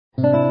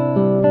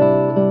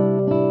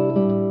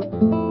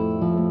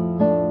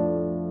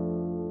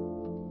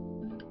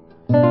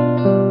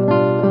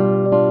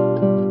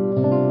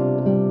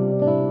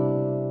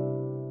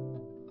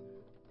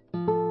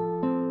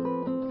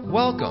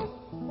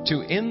to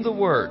In the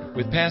Word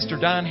with Pastor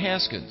Don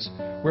Haskins,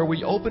 where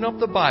we open up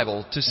the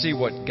Bible to see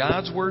what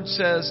God's Word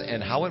says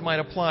and how it might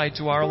apply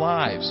to our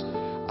lives.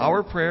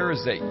 Our prayer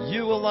is that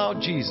you allow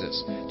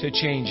Jesus to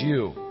change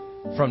you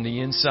from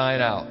the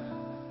inside out.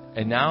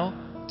 And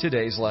now,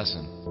 today's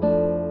lesson.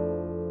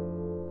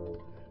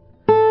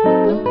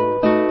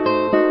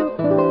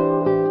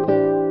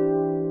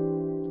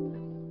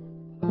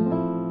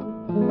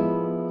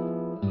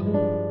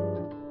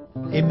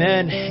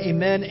 Amen,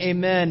 amen,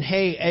 amen.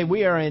 Hey,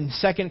 we are in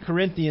 2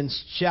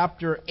 Corinthians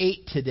chapter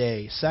 8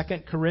 today. 2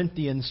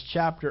 Corinthians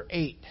chapter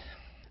 8.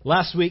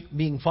 Last week,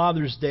 being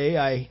Father's Day,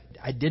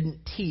 I didn't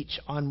teach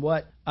on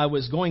what I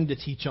was going to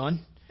teach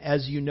on.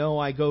 As you know,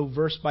 I go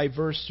verse by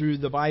verse through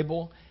the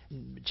Bible,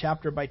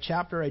 chapter by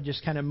chapter. I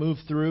just kind of move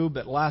through,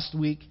 but last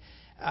week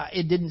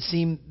it didn't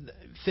seem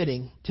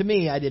fitting. To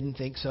me, I didn't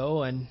think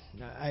so, and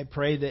I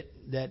pray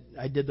that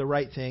I did the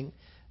right thing.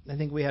 I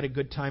think we had a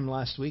good time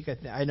last week.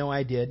 I know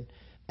I did.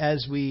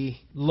 As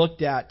we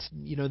looked at,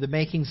 the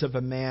makings of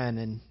a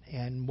man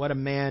and what a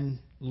man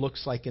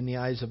looks like in the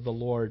eyes of the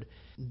Lord,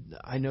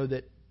 I know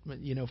that,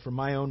 for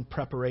my own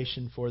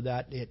preparation for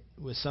that, it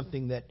was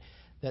something that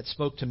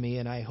spoke to me,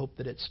 and I hope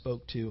that it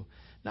spoke to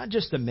not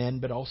just the men,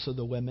 but also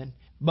the women.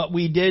 But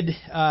we did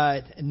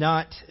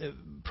not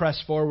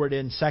press forward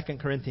in 2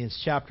 Corinthians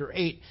chapter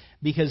 8,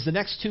 because the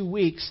next 2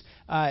 weeks,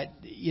 and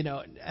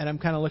I'm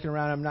kind of looking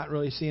around, I'm not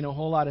really seeing a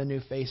whole lot of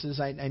new faces.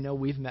 I know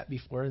we've met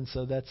before, and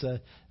so that's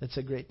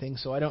a great thing.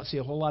 So I don't see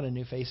a whole lot of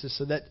new faces.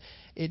 So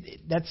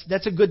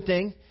that's a good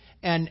thing,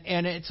 and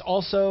it's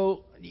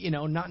also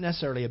not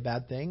necessarily a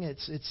bad thing.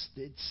 It's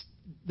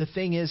the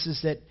thing is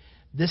that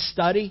this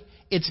study,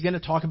 it's going to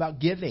talk about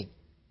giving.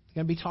 It's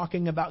going to be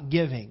talking about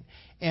giving.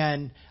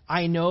 And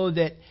I know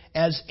that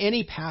as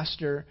any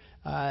pastor,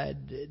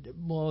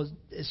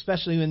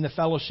 especially in the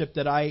fellowship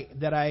that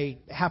I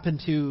happen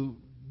to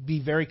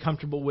be very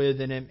comfortable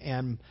with and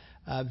am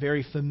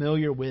very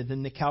familiar with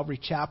in the Calvary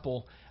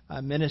Chapel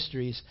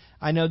ministries,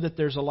 I know that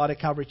there's a lot of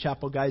Calvary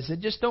Chapel guys that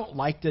just don't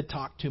like to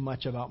talk too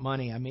much about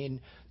money. I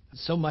mean,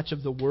 so much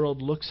of the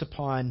world looks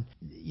upon,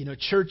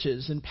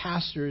 churches and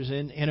pastors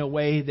in a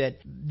way that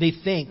they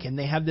think, and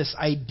they have this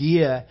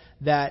idea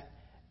that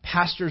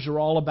pastors are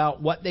all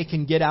about what they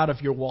can get out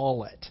of your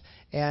wallet.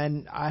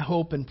 And I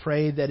hope and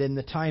pray that in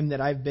the time that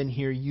I've been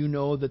here,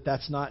 that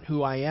that's not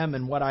who I am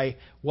and what I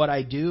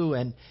do.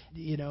 And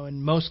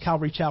and most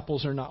Calvary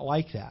Chapels are not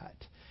like that.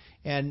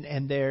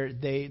 And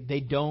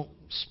they don't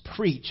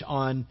preach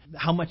on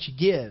how much you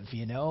give,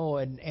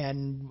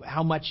 and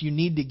how much you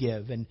need to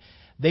give. And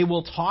they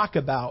will talk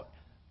about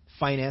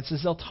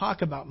finances. They'll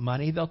talk about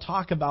money. They'll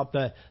talk about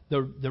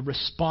the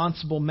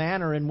responsible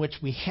manner in which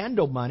we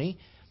handle money,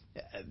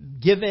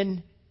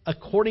 given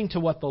according to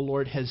what the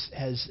Lord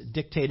has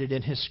dictated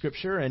in His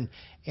Scripture and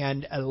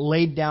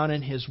laid down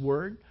in His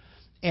Word.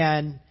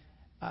 And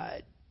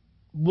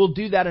we'll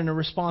do that in a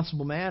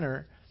responsible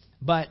manner,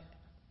 but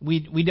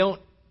we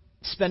don't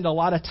spend a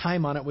lot of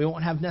time on it. We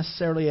won't have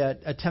necessarily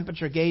a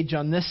temperature gauge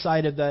on this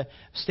side of the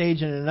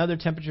stage and another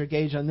temperature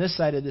gauge on this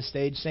side of the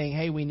stage saying,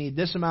 hey, we need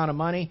this amount of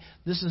money.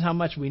 This is how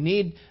much we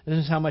need.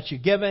 This is how much you're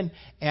given.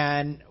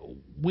 And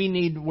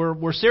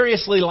we're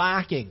seriously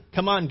lacking.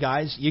 Come on,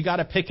 guys. You got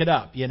to pick it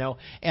up,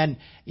 And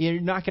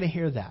you're not going to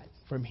hear that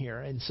from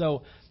here. And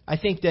so I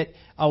think that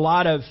a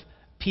lot of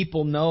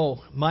people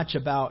know much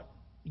about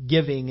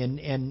giving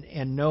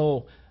and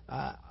know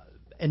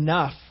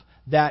enough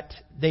that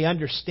they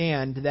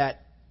understand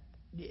that,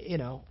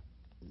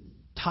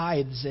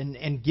 tithes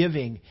and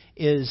giving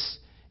is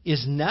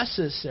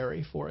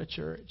necessary for a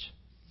church.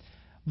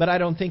 But I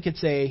don't think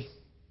it's a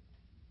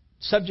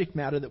subject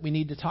matter that we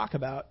need to talk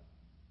about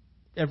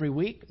every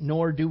week,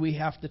 nor do we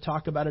have to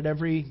talk about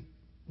it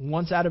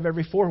once out of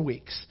every 4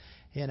 weeks.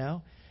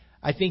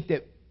 I think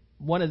that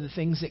one of the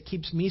things that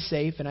keeps me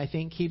safe, and I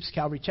think keeps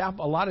Calvary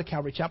Chapel, a lot of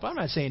Calvary Chapel, I'm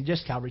not saying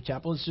just Calvary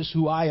Chapel, it's just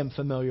who I am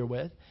familiar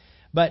with,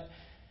 but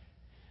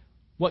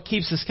what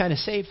keeps us kind of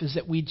safe is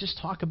that we just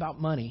talk about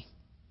money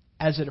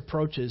as it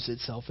approaches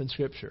itself in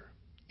Scripture.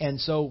 And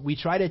so we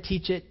try to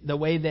teach it the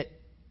way that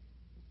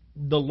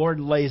the Lord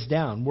lays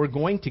down. We're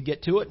going to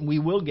get to it, and we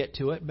will get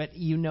to it, but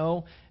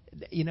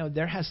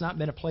there has not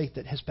been a plate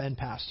that has been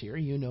passed here.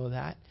 You know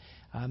that.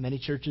 Many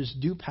churches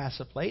do pass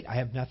a plate. I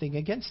have nothing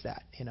against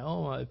that.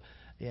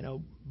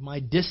 My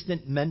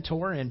distant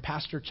mentor and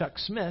Pastor Chuck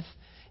Smith,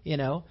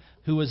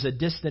 who was a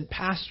distant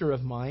pastor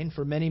of mine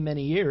for many,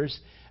 many years,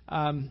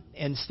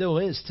 and still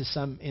is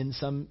in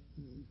some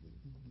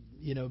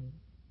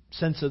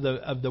sense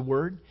of the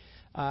word,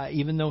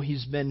 even though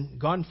he's been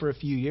gone for a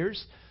few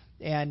years,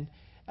 and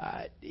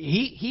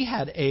he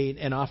had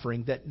an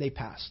offering that they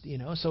passed.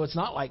 So it's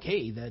not like,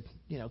 hey,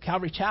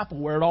 Calvary Chapel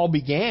where it all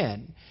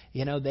began,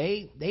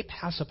 they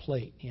pass a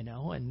plate,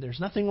 and there's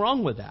nothing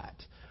wrong with that.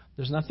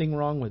 There's nothing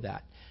wrong with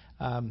that.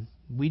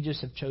 We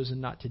just have chosen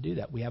not to do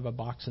that. We have a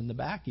box in the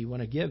back. You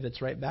want to give, it's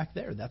right back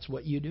there. That's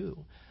what you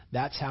do.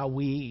 That's how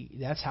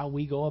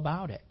we go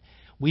about it.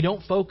 We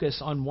don't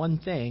focus on one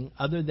thing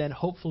other than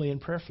hopefully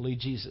and prayerfully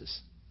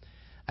Jesus.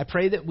 I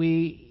pray that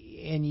we,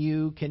 and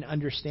you can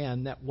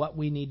understand that what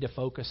we need to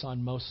focus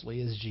on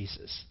mostly is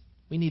Jesus.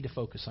 We need to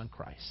focus on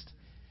Christ.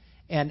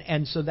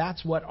 And so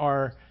that's what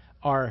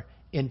our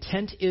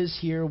intent is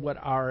here, what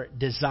our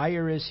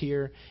desire is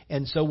here.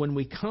 And so when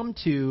we come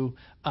to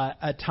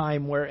a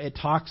time where it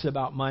talks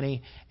about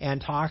money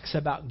and talks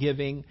about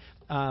giving,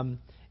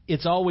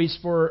 it's always,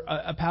 for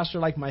a pastor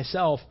like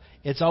myself,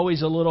 it's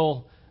always a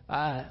little,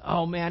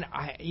 oh man,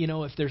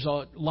 if there's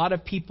a lot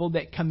of people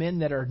that come in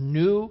that are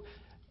new,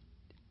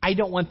 I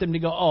don't want them to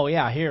go, oh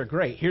yeah, here,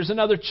 great. Here's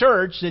another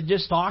church that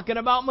just talking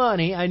about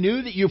money. I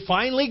knew that you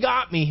finally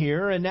got me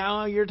here, and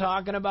now you're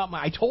talking about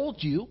money. I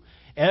told you,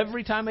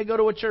 every time I go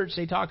to a church,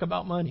 they talk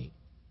about money.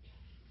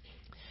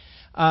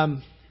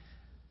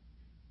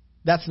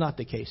 That's not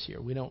the case here.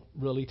 We don't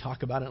really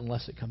talk about it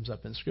unless it comes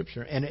up in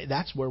Scripture, and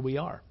that's where we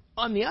are.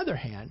 On the other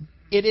hand,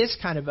 it is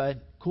kind of a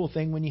cool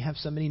thing when you have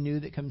somebody new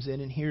that comes in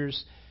and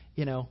hears,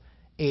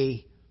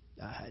 a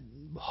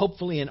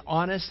hopefully an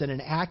honest and an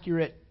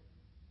accurate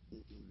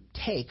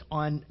take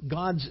on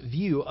God's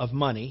view of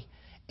money,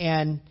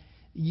 and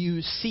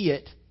you see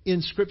it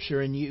in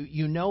Scripture, and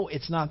you know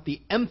it's not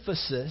the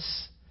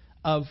emphasis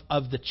of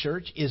the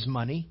church is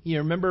money. You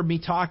remember me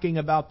talking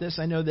about this.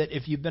 I know that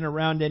if you've been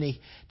around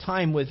any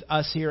time with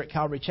us here at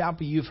Calvary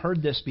Chapel, you've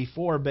heard this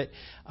before, but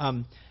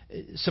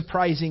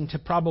surprising to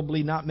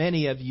probably not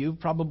many of you,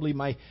 probably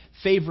my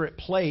favorite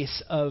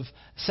place of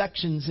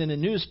sections in a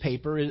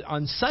newspaper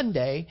on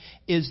Sunday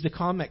is the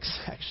comics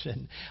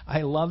section.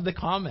 I love the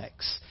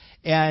comics.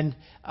 And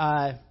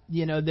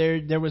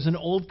there was an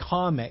old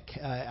comic.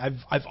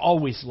 I've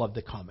always loved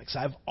the comics.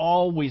 I've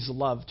always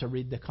loved to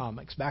read the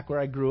comics. Back where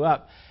I grew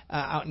up,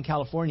 out in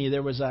California,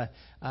 there was a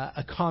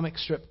comic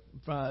strip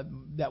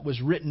that was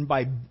written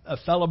by a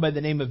fellow by the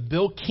name of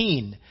Bill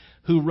Keane,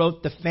 who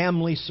wrote The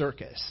Family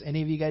Circus.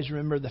 Any of you guys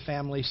remember The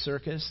Family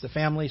Circus? The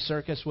Family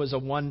Circus was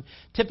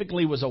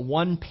typically was a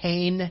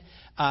one-pane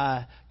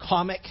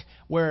comic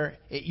where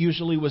it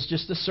usually was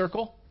just a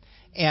circle.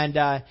 And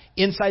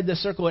inside the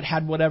circle, it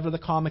had whatever the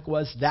comic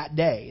was that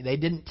day. They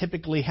didn't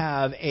typically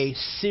have a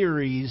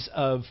series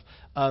of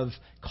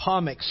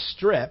comic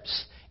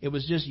strips. It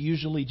was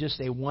usually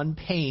just a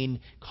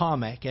one-pane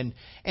comic.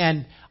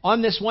 And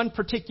on this one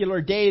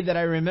particular day that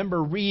I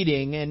remember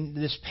reading in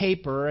this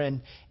paper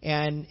and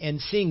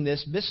seeing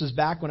this was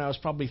back when I was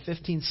probably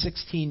 15,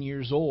 16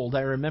 years old.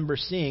 I remember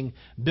seeing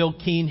Bill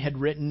Keane had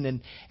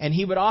written, and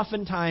he would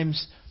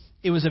oftentimes,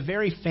 it was a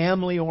very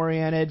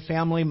family-oriented,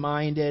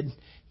 family-minded,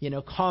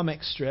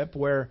 comic strip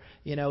where,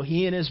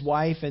 he and his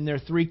wife and their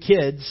 3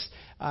 kids,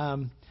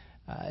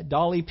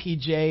 Dolly,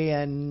 PJ,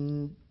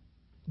 and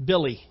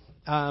Billy,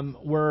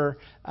 were,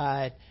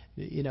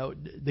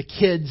 the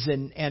kids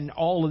and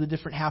all of the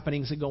different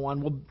happenings that go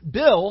on. Well,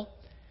 Bill,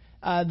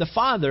 the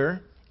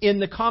father, in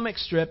the comic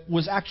strip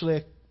was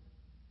actually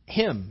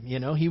him.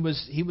 He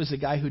was a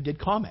guy who did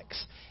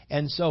comics.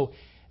 And so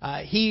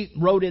he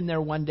wrote in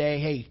there one day,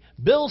 hey,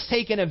 Bill's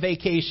taking a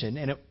vacation,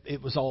 and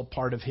it was all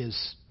part of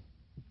his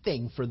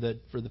thing for the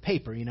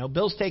paper.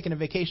 Bill's taking a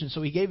vacation,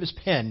 so he gave his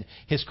pen,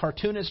 his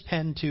cartoonist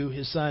pen, to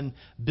his son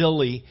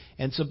Billy,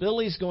 and so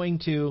Billy's going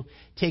to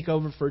take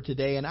over for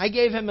today. And I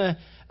gave him a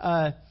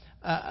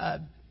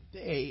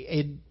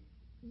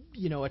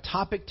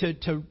topic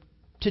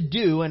to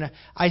do, and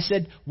I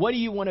said, what do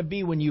you want to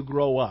be when you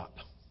grow up?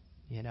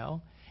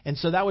 And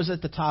so that was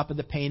at the top of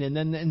the pane. And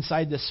then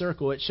inside the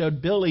circle, it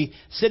showed Billy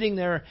sitting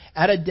there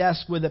at a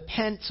desk with a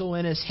pencil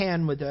in his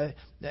hand with a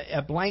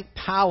blank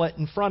palette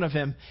in front of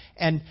him.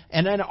 And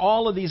then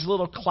all of these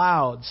little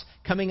clouds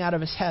coming out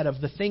of his head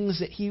of the things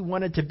that he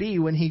wanted to be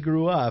when he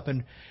grew up.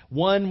 And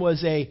one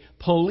was a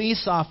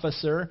police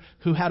officer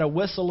who had a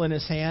whistle in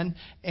his hand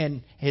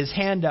and his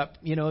hand up,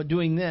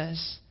 doing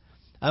this.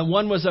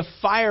 One was a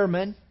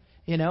fireman,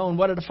 and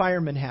what did a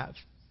fireman have?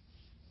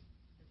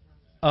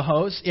 A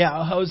hose?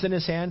 Yeah, a hose in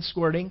his hand,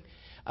 squirting.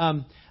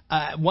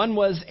 One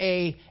was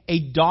a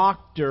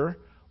doctor.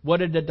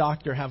 What did the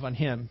doctor have on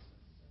him?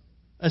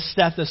 A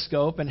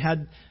stethoscope, and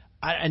had...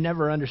 I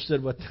never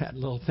understood what that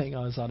little thing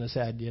was on his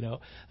head,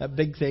 That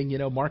big thing,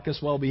 Marcus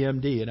Welby,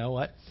 MD,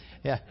 what?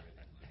 Yeah.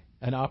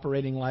 An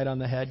operating light on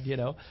the head,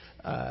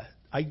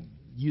 I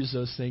use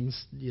those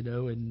things,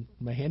 in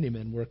my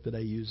handyman work that I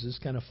use. It's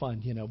kind of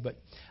fun, But...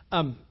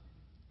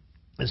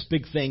 this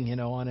big thing,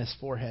 on his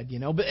forehead,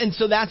 But and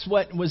so that's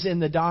what was in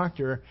the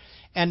doctor,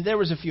 and there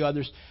was a few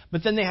others.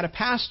 But then they had a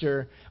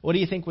pastor. What do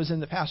you think was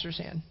in the pastor's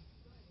hand?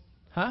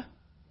 Huh?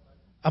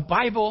 A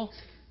Bible?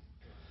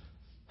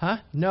 Huh?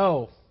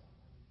 No.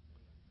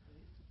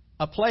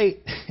 A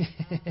plate.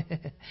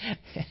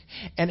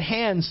 And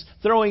hands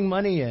throwing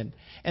money in.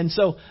 And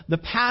so the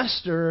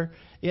pastor,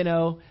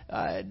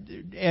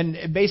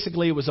 and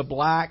basically it was a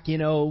black,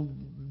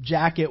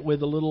 jacket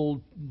with a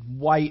little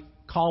white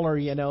collar,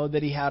 that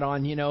he had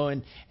on,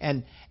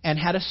 and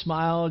had a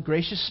smile, a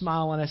gracious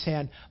smile on his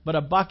hand, but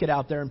a bucket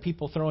out there and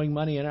people throwing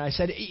money in. And I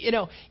said,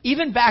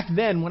 even back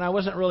then when I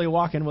wasn't really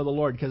walking with the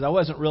Lord, because I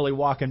wasn't really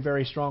walking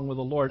very strong with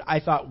the Lord, I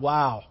thought,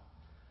 wow,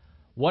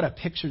 what a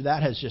picture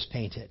that has just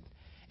painted.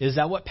 Is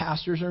that what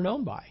pastors are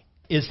known by?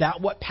 Is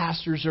that what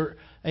pastors are?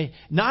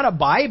 Not a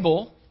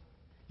Bible.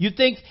 You'd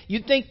think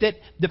that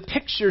the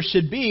picture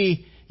should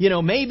be,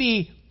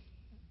 maybe,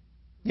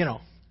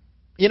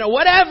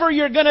 whatever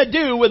you're going to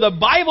do with a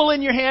Bible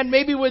in your hand,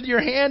 maybe with your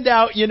hand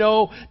out,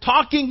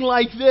 talking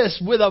like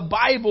this with a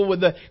Bible,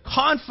 with the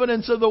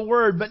confidence of the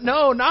Word. But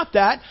no, not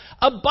that.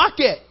 A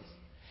bucket.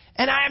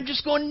 And I'm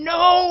just going,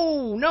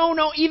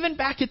 no. Even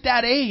back at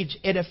that age,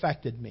 it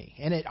affected me.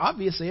 And it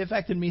obviously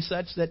affected me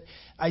such that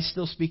I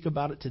still speak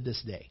about it to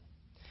this day.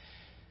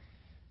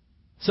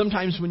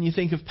 Sometimes when you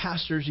think of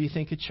pastors, you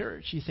think of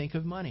church, you think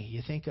of money.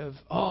 You think of,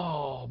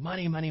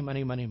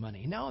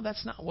 money. No,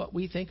 that's not what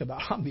we think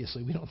about.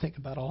 Obviously, we don't think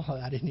about all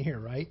of that in here,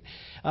 right?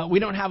 We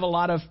don't have a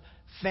lot of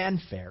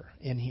fanfare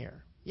in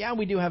here. Yeah,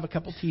 we do have a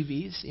couple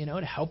TVs,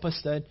 to help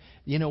us to,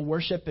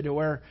 worship it,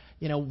 where,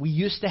 we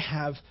used to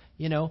have,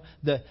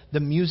 the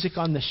music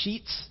on the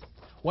sheets.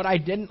 What I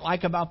didn't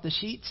like about the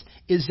sheets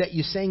is that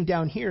you sang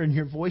down here and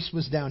your voice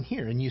was down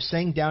here and you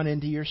sang down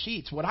into your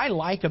sheets. What I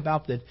like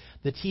about the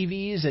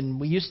TVs, and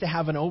we used to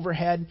have an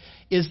overhead,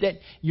 is that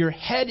your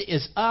head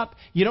is up,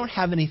 you don't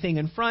have anything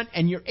in front,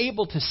 and you're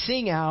able to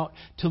sing out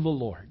to the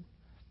Lord.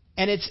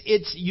 And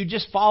it's you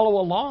just follow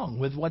along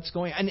with what's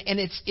going on. And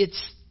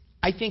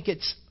I think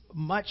it's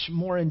much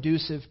more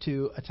inducive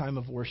to a time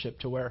of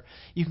worship, to where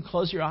you can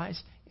close your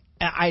eyes.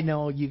 I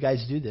know you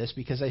guys do this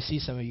because I see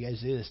some of you guys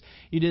do this.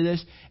 You do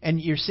this,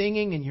 and you're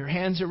singing, and your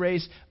hands are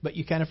raised, but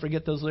you kind of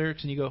forget those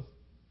lyrics, and you go,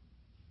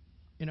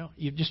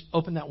 you just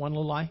open that one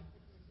little eye, and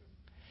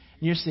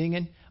you're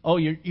singing. Oh,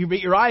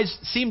 your eyes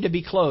seem to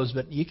be closed,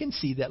 but you can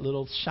see that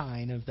little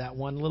shine of that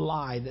one little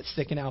eye that's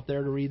sticking out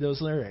there to read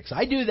those lyrics.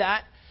 I do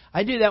that.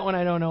 I do that when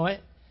I don't know it.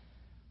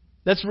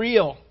 That's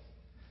real.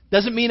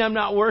 Doesn't mean I'm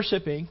not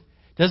worshiping.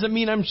 Doesn't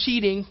mean I'm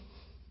cheating.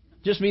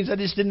 Just means I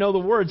just didn't know the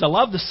words. I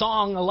love the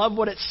song. I love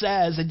what it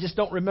says. I just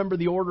don't remember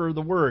the order of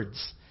the words.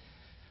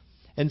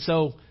 And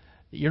so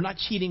you're not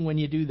cheating when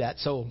you do that.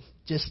 So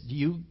just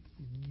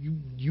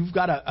you've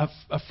got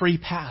a free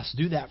pass.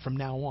 Do that from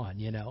now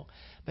on,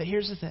 But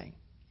here's the thing.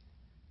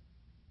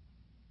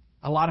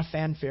 A lot of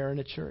fanfare in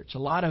a church. A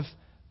lot of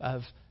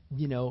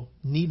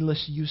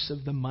needless use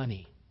of the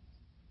money.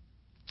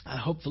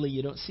 Hopefully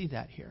you don't see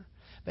that here.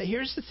 But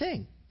here's the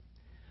thing.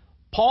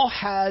 Paul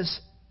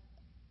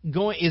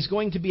is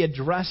going to be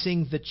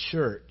addressing the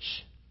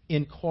church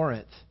in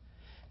Corinth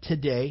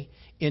today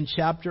in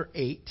chapter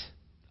 8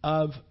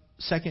 of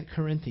 2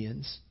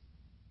 Corinthians.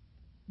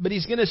 But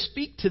he's going to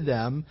speak to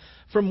them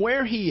from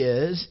where he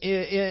is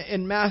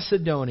in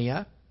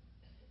Macedonia.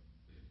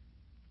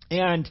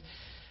 And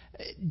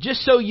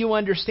just so you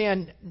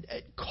understand,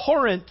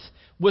 Corinth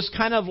was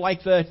kind of like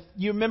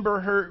you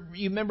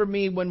remember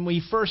me when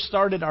we first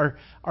started our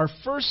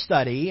first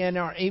study, and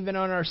even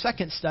on our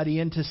second study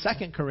into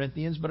 2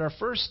 Corinthians, but our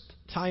first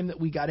time that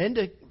we got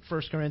into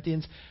 1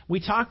 Corinthians, we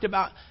talked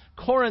about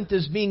Corinth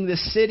as being the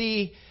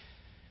city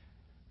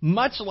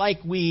much like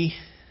we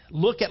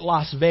look at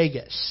Las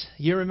Vegas.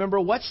 You remember,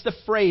 what's the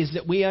phrase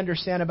that we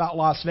understand about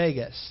Las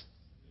Vegas?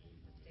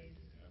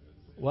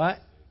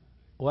 What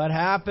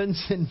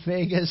happens in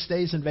Vegas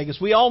stays in Vegas.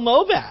 We all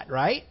know that,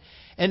 right?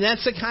 And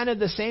that's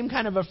the same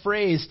kind of a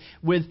phrase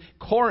with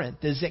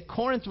Corinth, is that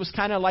Corinth was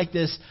kind of like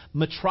this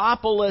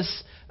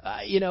metropolis,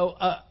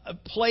 a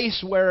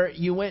place where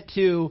you went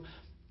to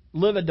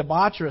live a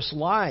debaucherous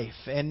life,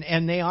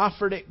 and they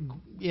offered it,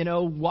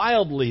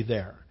 wildly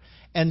there.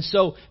 And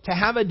so to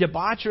have a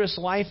debaucherous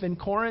life in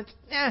Corinth,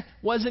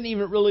 wasn't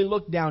even really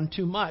looked down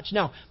too much.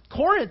 Now,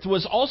 Corinth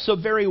was also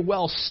very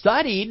well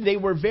studied. They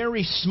were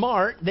very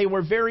smart. They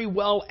were very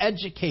well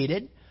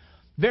educated,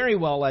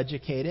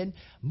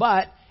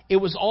 but it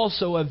was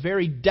also a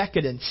very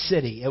decadent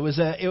city. It was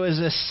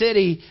a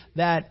city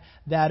that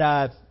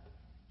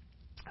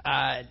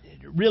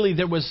really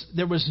there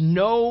was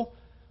no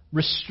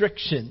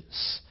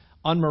restrictions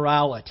on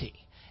morality,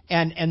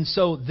 and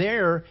so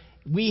there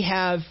we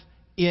have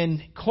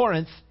in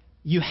Corinth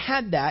you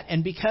had that,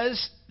 and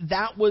because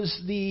that was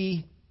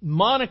the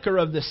moniker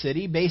of the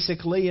city,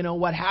 basically,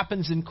 what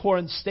happens in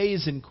Corinth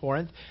stays in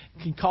Corinth.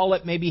 You can call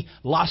it maybe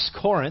Las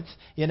Corinth,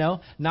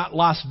 not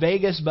Las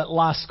Vegas, but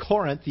Las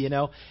Corinth,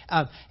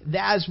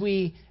 As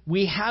we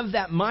have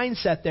that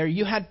mindset there,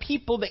 you had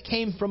people that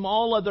came from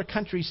all other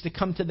countries to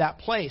come to that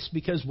place,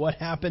 because what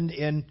happened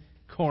in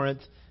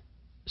Corinth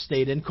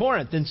stayed in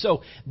Corinth. And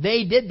so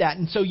they did that.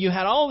 And so you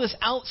had all this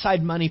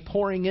outside money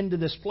pouring into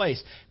this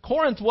place.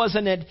 Corinth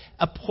wasn't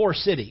a poor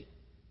city.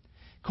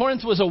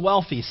 Corinth was a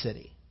wealthy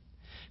city.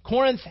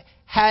 Corinth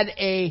had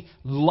a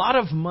lot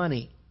of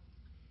money.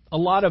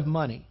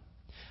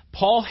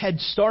 Paul had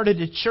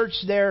started a church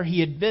there. He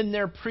had been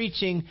there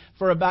preaching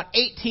for about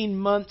 18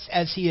 months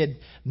as he had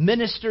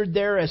ministered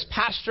there as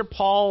Pastor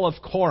Paul of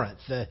Corinth,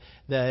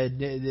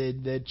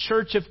 the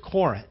Church of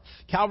Corinth,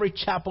 Calvary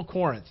Chapel,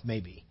 Corinth,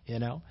 maybe.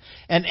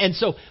 And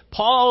so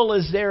Paul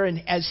is there,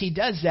 and as he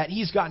does that,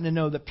 he's gotten to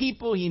know the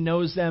people, he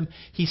knows them,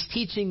 he's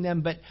teaching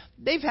them, but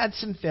they've had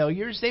some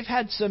failures, they've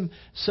had some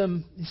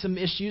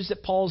issues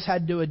that Paul's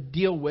had to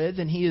deal with,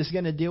 and he is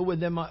going to deal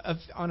with them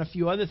on a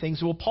few other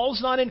things. Well,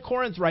 Paul's not in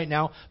Corinth right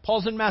now,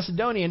 Paul's in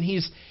Macedonia, and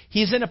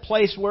he's in a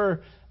place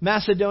where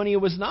Macedonia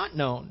was not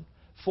known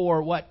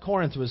for what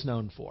Corinth was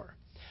known for.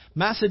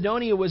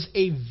 Macedonia was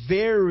a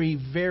very,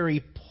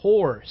 very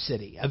poor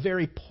city, a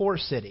very poor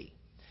city.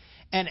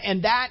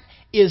 And that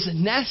is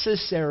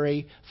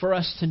necessary for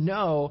us to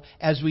know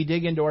as we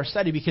dig into our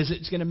study, because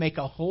it's going to make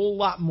a whole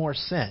lot more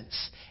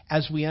sense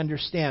as we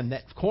understand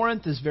that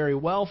Corinth is very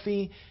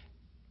wealthy,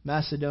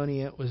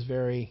 Macedonia was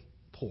very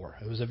poor.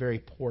 It was a very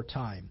poor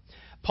time.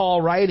 Paul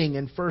writing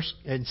in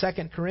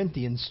 2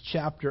 Corinthians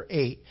chapter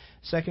 8,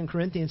 2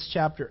 Corinthians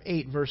chapter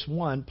 8 verse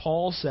 1,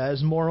 Paul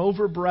says,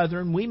 "Moreover,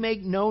 brethren, we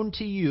make known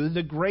to you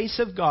the grace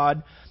of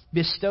God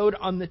bestowed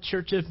on the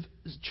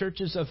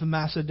churches of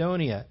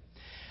Macedonia,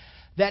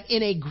 that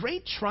in a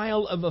great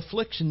trial of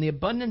affliction, the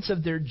abundance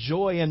of their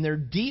joy and their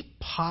deep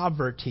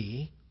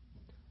poverty,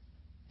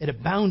 it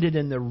abounded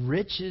in the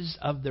riches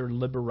of their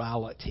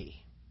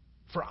liberality.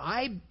 For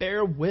I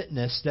bear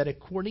witness that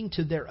according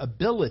to their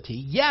ability,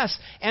 yes,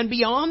 and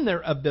beyond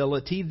their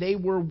ability, they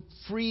were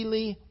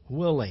freely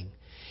willing,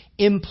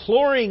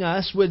 imploring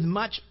us with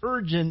much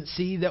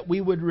urgency that we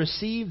would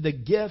receive the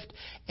gift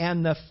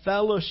and the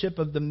fellowship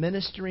of the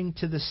ministering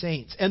to the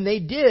saints. And they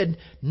did,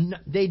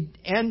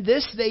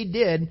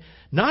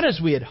 not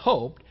as we had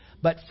hoped,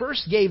 but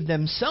first gave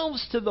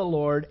themselves to the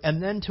Lord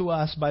and then to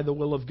us by the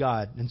will of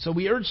God. And so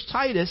we urge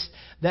Titus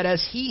that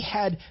as he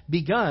had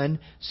begun,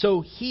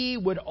 so he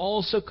would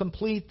also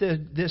complete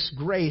this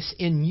grace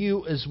in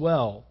you as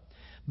well.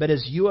 But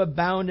as you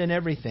abound in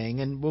everything,"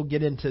 and we'll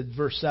get into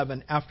verse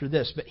 7 after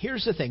this. But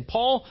here's the thing.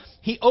 Paul,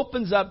 he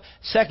opens up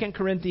 2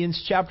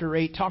 Corinthians chapter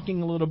 8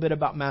 talking a little bit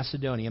about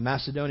Macedonia.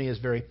 Macedonia is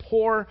very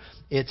poor.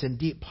 It's in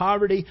deep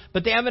poverty.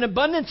 But they have an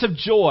abundance of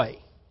joy.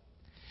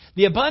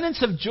 The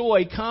abundance of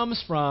joy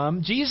comes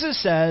from, Jesus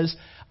says,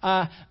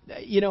 I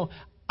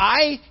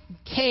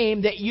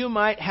came that you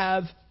might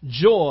have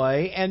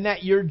joy and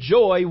that your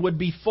joy would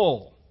be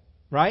full.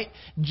 Right?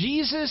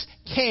 Jesus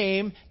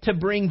came to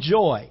bring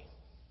joy.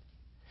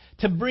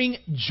 To bring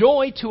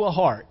joy to a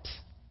heart.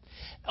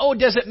 Oh,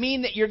 does it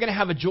mean that you're going to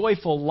have a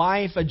joyful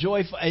life? Does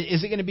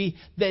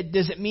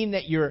it mean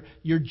that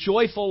your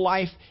joyful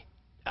life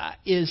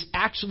is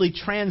actually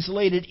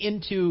translated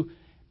into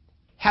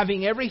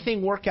having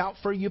everything work out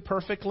for you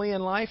perfectly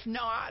in life?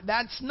 No,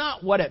 that's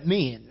not what it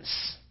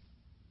means.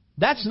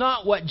 That's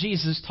not what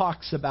Jesus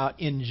talks about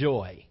in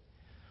joy.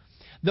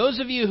 Those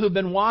of you who've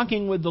been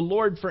walking with the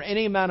Lord for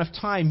any amount of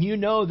time, you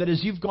know that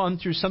as you've gone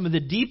through some of the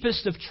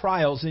deepest of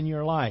trials in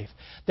your life,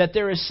 that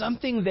there is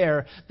something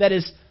there that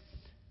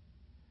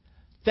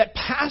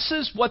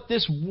passes what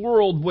this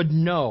world would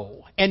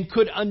know and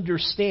could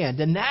understand.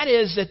 And that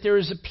is that there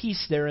is a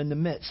peace there in the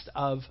midst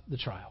of the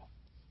trial.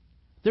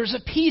 There's a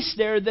peace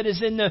there that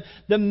is in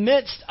the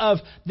midst of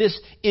this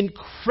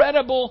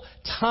incredible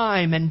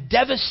time and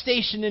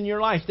devastation in your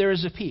life. There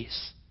is a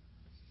peace.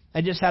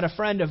 I just had a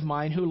friend of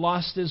mine who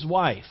lost his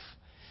wife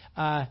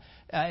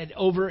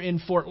over in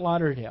Fort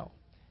Lauderdale.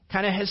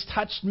 Kind of has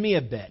touched me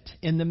a bit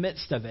in the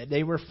midst of it.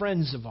 They were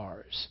friends of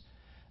ours.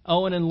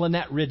 Owen and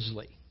Lynette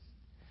Ridgely.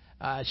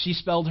 She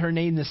spelled her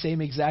name the same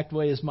exact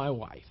way as my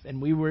wife.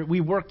 And we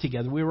worked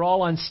together. We were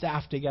all on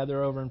staff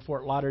together over in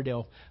Fort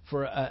Lauderdale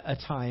for a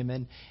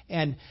time.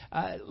 And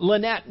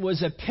Lynette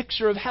was a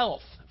picture of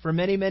health for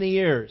many, many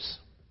years.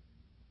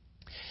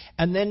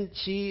 And then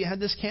she had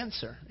this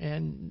cancer,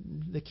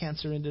 and the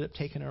cancer ended up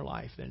taking her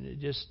life.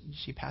 And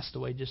she passed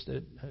away just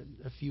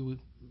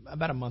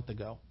about a month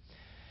ago.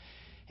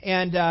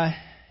 And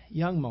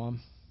young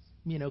mom,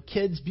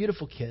 kids,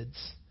 beautiful kids.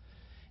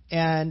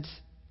 And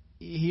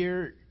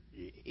here,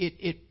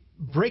 it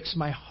breaks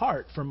my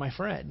heart for my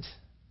friend.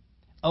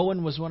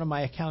 Owen was one of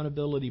my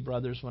accountability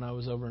brothers when I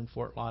was over in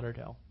Fort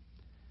Lauderdale.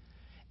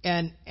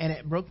 And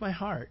it broke my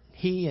heart.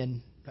 He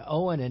and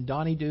Owen and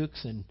Donnie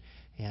Dukes and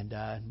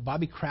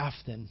Bobby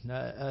Kraft and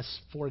us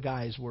four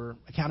guys were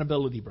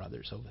accountability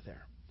brothers over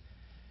there.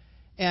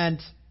 And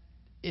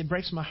it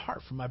breaks my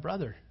heart for my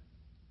brother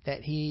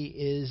that he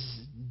is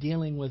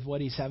dealing with what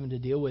he's having to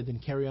deal with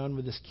and carry on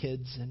with his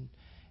kids. And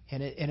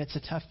it's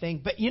a tough thing.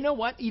 But you know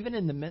what? Even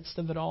in the midst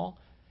of it all,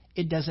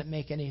 it doesn't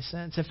make any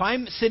sense. If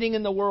I'm sitting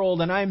in the world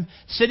and I'm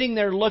sitting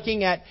there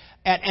looking at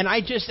and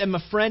I just am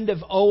a friend of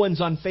Owen's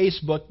on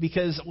Facebook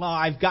because, well,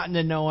 I've gotten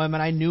to know him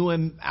and I knew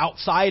him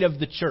outside of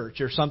the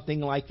church or something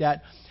like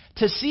that,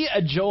 to see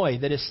a joy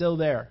that is still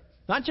there,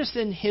 not just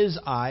in his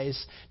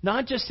eyes,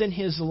 not just in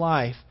his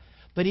life,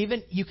 but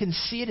even you can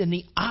see it in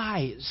the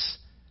eyes.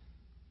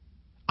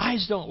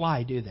 Eyes don't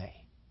lie, do they?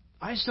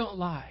 Eyes don't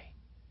lie.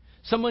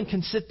 Someone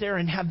can sit there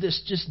and have this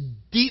just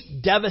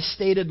deep,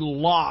 devastated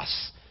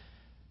loss.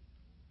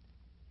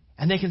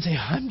 And they can say,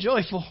 I'm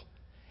joyful.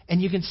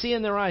 And you can see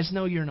in their eyes,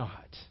 no, you're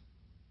not.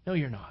 No,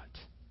 you're not.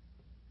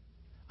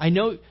 I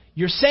know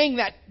you're saying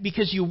that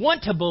because you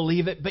want to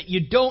believe it, but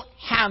you don't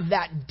have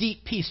that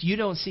deep peace. You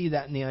don't see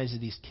that in the eyes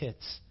of these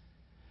kids.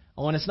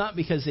 Oh, and it's not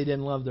because they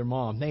didn't love their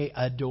mom. They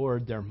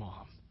adored their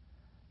mom.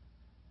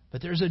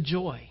 But there's a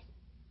joy.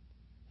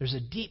 There's a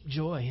deep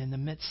joy in the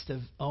midst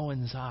of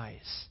Owen's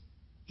eyes.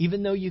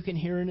 Even though you can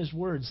hear in his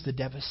words the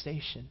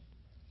devastation,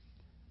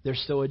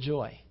 there's still a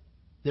joy.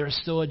 There is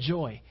still a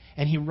joy.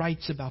 And he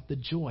writes about the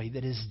joy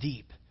that is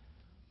deep,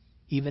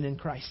 even in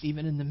Christ,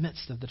 even in the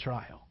midst of the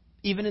trial,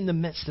 even in the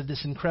midst of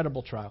this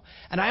incredible trial.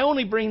 And I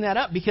only bring that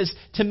up because,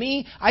 to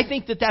me, I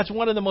think that that's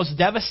one of the most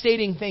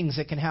devastating things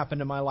that can happen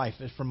to my life,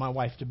 is for my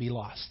wife to be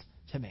lost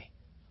to me.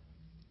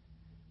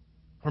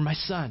 Or my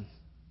son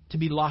to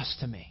be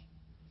lost to me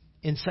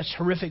in such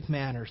horrific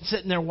manner,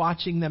 sitting there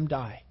watching them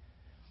die.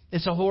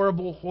 It's a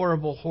horrible,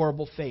 horrible,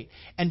 horrible fate.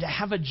 And to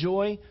have a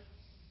joy,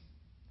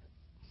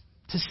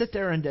 to sit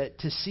there and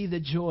to see the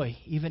joy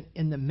even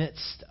in the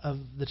midst of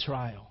the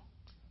trial.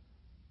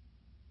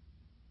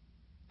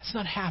 It's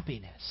not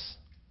happiness.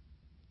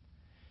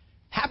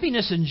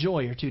 Happiness and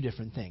joy are two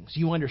different things.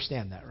 You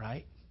understand that,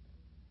 right?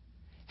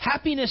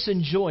 Happiness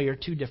and joy are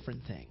two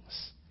different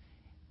things.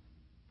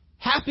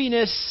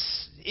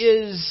 Happiness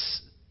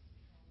is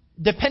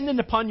dependent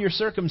upon your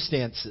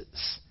circumstances.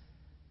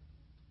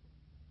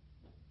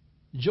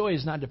 Joy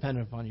is not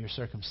dependent upon your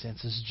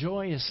circumstances.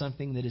 Joy is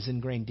something that is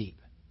ingrained deep.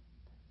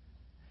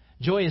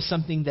 Joy is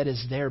something that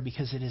is there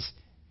because it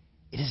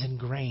is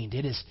ingrained.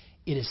 It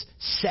is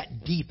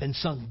set deep and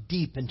sunk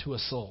deep into a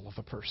soul of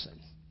a person.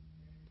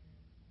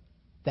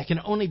 That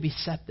can only be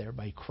set there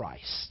by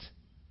Christ.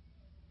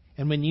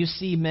 And when you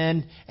see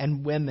men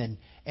and women,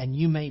 and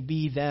you may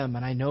be them,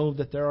 and I know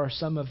that there are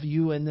some of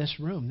you in this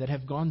room that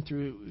have gone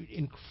through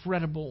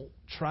incredible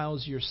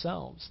trials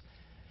yourselves,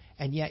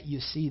 and yet you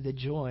see the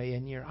joy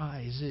in your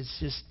eyes. It's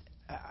just,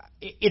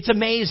 it's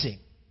amazing.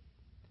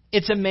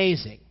 It's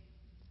amazing.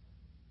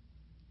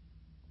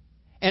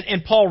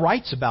 And Paul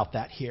writes about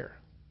that here.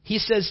 He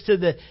says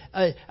to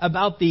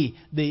about the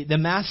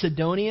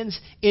Macedonians,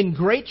 in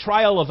great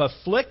trial of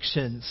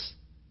afflictions,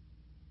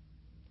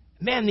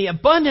 man, the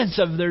abundance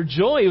of their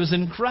joy was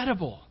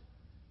incredible.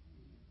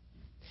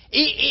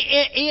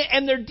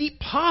 And their deep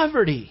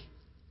poverty,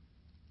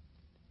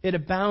 it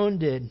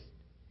abounded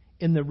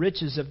in the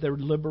riches of their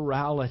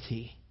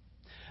liberality.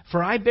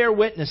 For I bear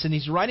witness, and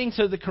he's writing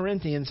to the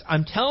Corinthians,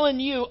 I'm telling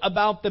you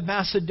about the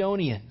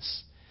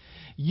Macedonians.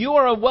 You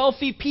are a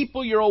wealthy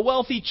people, you're a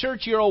wealthy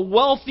church, you're a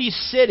wealthy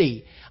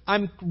city.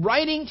 I'm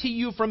writing to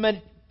you from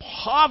a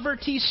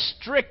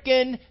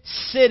poverty-stricken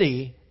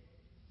city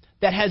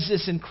that has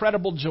this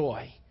incredible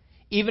joy,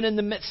 even in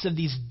the midst of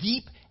these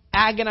deep,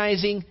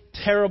 agonizing,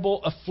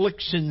 terrible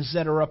afflictions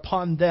that are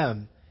upon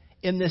them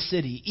in this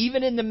city.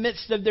 Even in the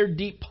midst of their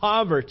deep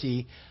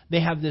poverty,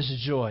 they have this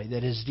joy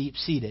that is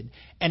deep-seated.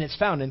 And it's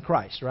found in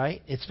Christ,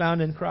 right? It's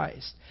found in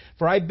Christ.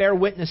 For I bear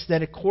witness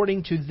that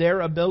according to their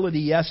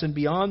ability, yes, and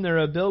beyond their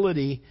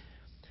ability,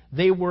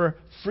 they were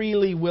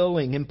freely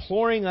willing,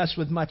 imploring us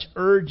with much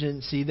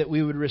urgency that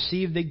we would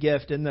receive the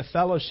gift and the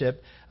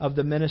fellowship of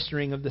the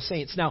ministering of the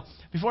saints. Now,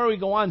 before we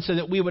go on, so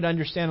that we would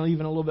understand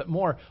even a little bit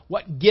more,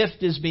 what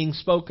gift is being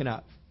spoken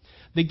of?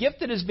 The gift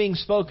that is being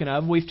spoken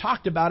of, we've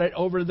talked about it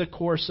over the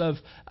course of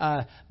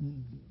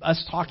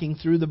us talking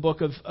through the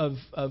book of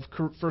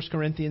 1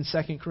 Corinthians,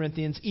 2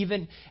 Corinthians,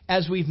 even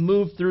as we've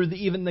moved through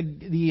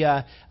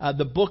the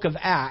book of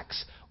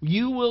Acts.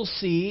 You will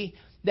see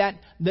that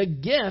the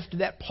gift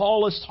that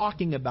Paul is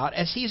talking about,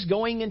 as he's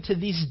going into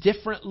these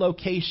different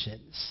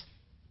locations,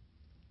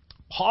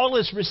 Paul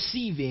is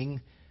receiving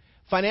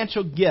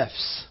financial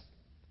gifts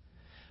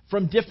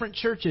from different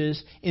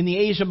churches in the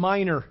Asia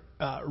Minor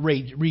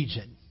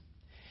region.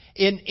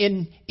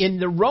 In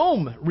the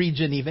Rome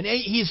region even.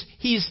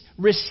 He's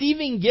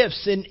receiving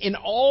gifts in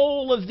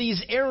all of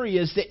these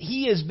areas that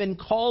he has been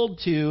called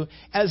to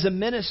as a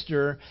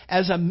minister,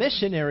 as a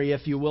missionary,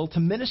 if you will, to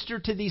minister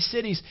to these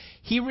cities.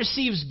 He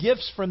receives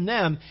gifts from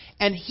them,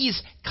 and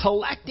he's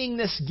collecting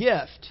this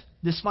gift,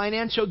 this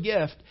financial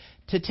gift,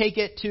 to take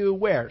it to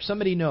where?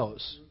 Somebody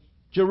knows.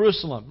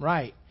 Jerusalem,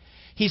 right.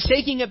 He's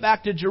taking it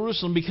back to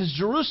Jerusalem because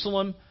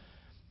Jerusalem,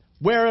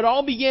 where it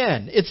all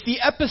began. It's the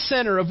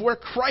epicenter of where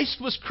Christ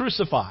was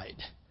crucified.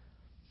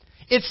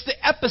 It's the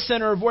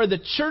epicenter of where the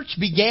church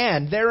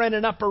began, there in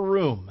an upper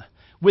room,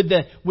 with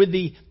the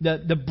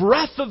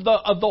breath of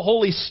the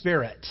Holy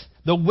Spirit,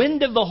 the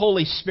wind of the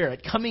Holy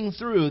Spirit coming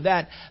through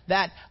that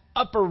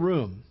upper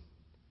room.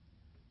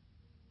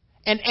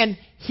 And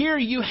here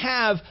you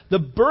have the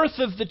birth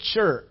of the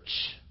church.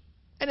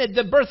 And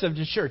the birth of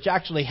the church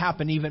actually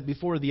happened even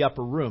before the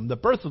upper room. The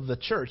birth of the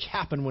church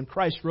happened when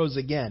Christ rose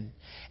again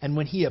and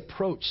when he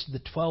approached the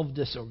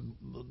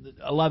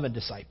 11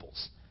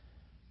 disciples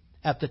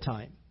at the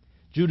time.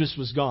 Judas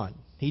was gone.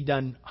 He'd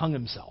hung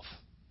himself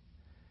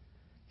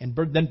and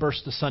then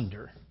burst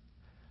asunder.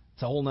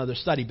 It's a whole other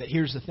study, but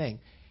here's the thing.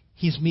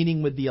 He's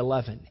meeting with the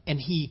 11, and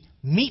he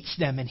meets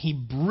them, and he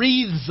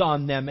breathes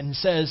on them and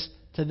says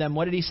to them,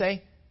 what did he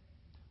say?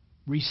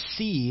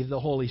 Receive the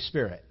Holy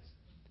Spirit.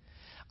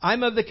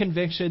 I'm of the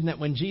conviction that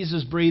when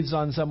Jesus breathes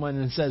on someone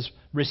and says,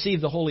 receive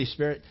the Holy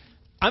Spirit,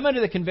 I'm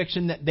under the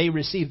conviction that they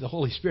received the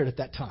Holy Spirit at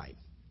that time.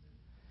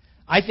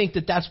 I think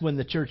that that's when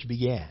the church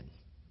began.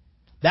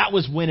 That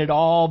was when it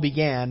all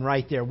began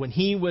right there, when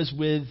he was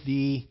with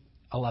the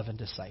 11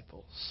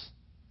 disciples.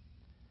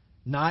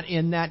 Not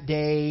in that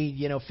day,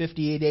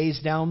 58 days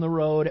down the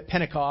road at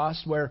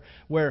Pentecost where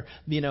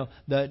the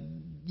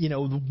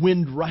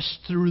wind rushed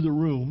through the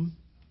room.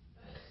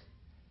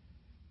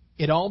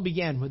 It all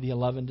began with the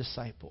 11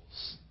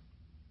 disciples.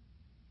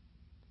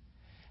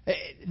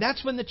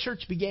 That's when the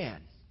church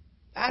began.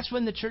 That's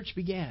when the church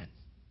began.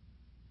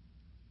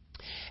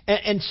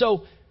 And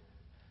so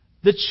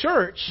the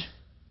church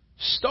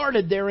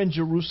started there in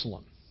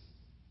Jerusalem.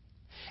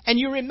 And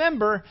you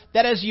remember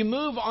that as you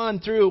move on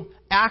through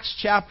Acts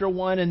chapter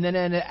 1 and then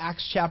into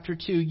Acts chapter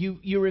 2,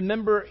 you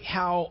remember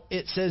how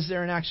it says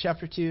there in Acts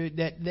chapter 2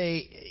 that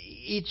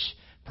each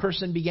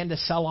person began to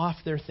sell off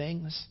their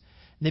things.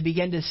 They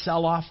began to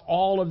sell off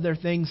all of their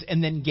things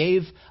and then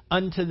gave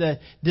unto the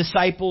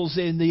disciples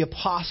and the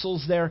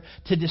apostles there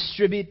to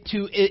distribute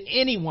to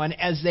anyone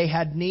as they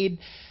had need.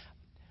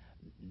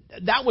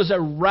 That was a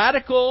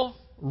radical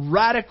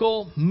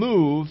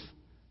move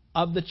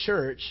of the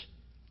church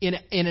in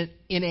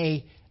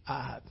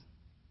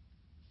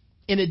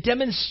a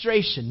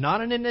demonstration,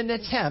 not in an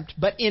attempt,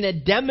 but in a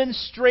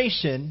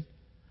demonstration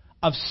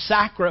of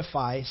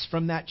sacrifice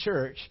from that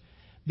church,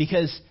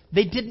 because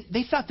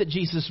they thought that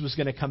Jesus was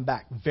going to come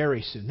back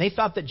very soon. They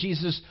thought that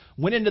Jesus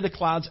went into the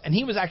clouds and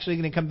he was actually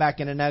going to come back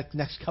in the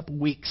next couple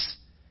weeks,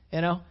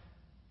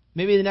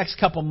 maybe the next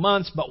couple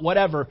months, but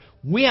whatever.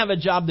 We have a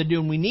job to do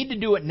and we need to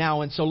do it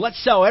now. And so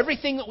let's sell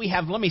everything that we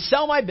have. Let me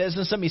sell my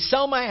business. Let me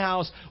sell my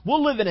house.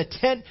 We'll live in a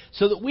tent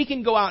so that we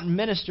can go out and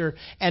minister.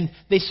 And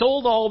they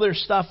sold all their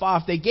stuff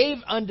off. They gave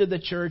unto the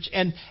church.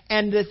 And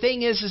the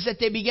thing is that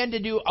they began to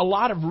do a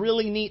lot of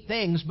really neat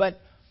things. But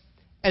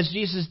as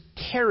Jesus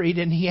tarried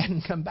and he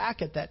hadn't come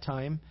back at that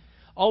time,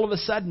 all of a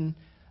sudden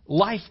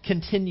life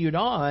continued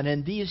on.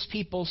 And these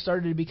people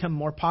started to become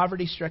more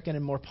poverty-stricken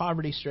and more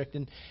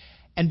poverty-stricken.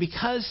 And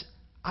because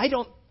I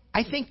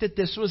think that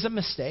this was a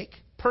mistake.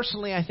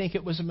 Personally, I think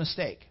it was a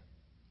mistake.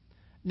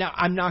 Now,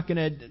 I'm not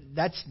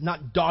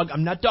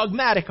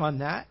dogmatic on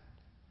that.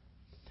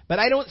 But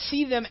I don't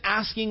see them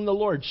asking the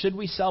Lord, should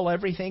we sell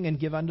everything and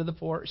give unto the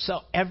poor?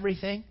 Sell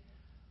everything?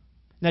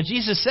 Now,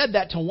 Jesus said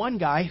that to one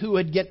guy who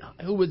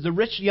was the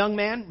rich young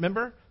man,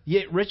 remember?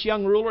 The rich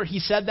young ruler, he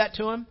said that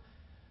to him.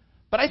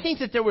 But I think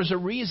that there was a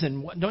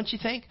reason, don't you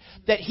think?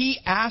 That he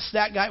asked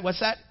that guy, what's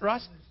that,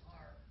 Ross?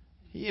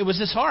 It was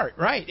his heart,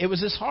 right? It was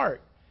his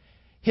heart.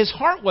 His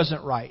heart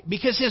wasn't right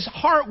because his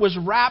heart was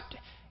wrapped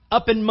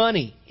up in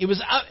money. It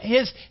was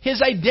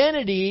his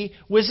identity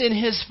was in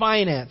his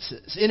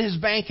finances, in his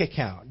bank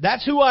account.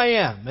 That's who I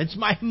am. It's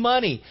my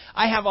money.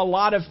 I have a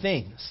lot of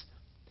things.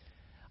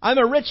 I'm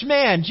a rich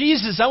man.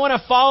 Jesus, I want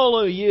to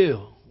follow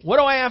you. What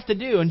do I have to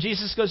do? And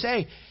Jesus goes,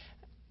 hey,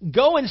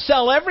 go and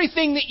sell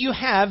everything that you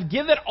have,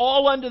 give it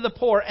all unto the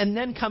poor, and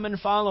then come and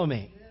follow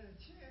me.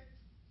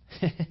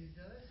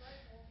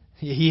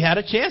 He had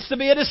a chance to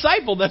be a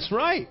disciple. That's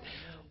right.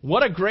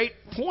 What a great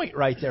point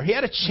right there. He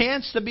had a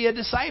chance to be a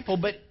disciple,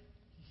 but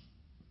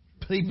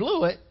he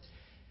blew it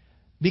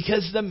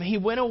because he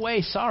went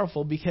away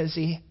sorrowful because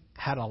he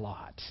had a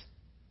lot.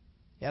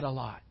 He had a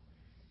lot.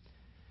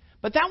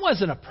 But that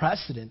wasn't a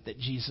precedent that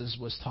Jesus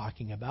was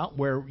talking about,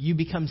 where you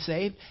become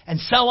saved and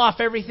sell off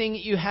everything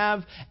that you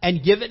have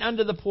and give it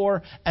unto the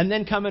poor and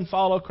then come and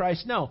follow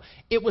Christ. No,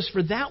 it was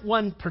for that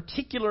one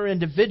particular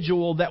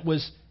individual that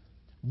was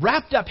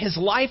wrapped up. His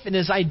life and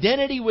his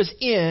identity was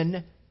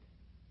in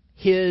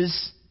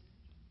his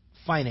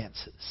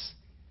finances,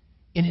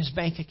 in his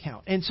bank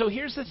account. And so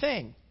here's the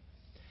thing.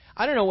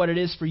 I don't know what it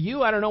is for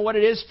you. I don't know what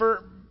it is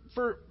for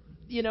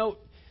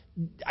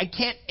I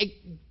can't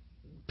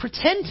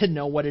pretend to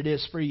know what it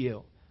is for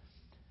you.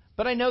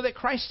 But I know that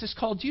Christ has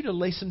called you to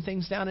lay some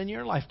things down in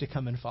your life to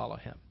come and follow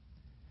him.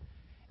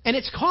 And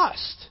it's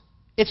cost.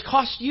 It's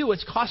cost you.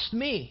 It's cost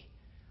me.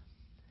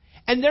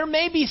 And there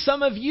may be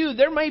some of you,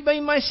 there may be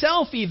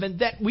myself even,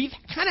 that we've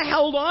kind of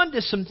held on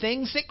to some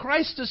things that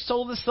Christ has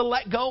told us to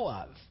let go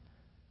of.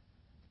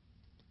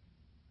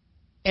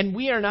 And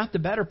we are not the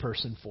better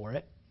person for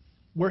it.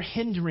 We're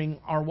hindering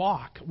our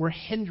walk. We're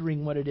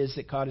hindering what it is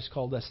that God has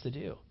called us to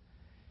do.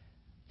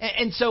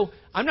 And so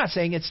I'm not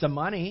saying it's the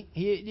money.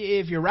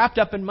 If you're wrapped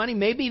up in money,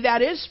 maybe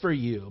that is for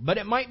you. But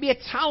it might be a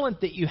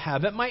talent that you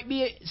have. It might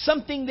be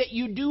something that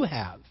you do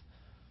have.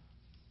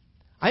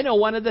 I know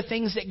one of the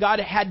things that God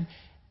had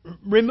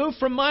removed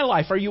from my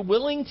life. Are you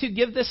willing to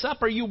give this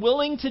up? Are you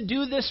willing to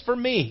do this for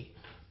me?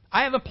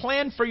 I have a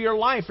plan for your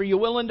life. Are you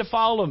willing to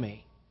follow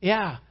me?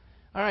 Yeah.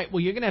 All right. Well,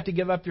 you're going to have to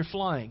give up your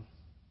flying.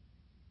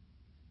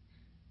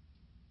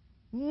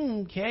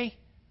 Okay.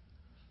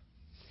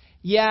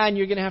 Yeah, and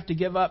you're going to have to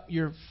give up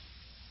your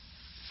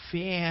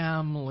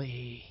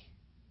family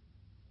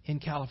in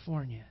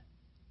California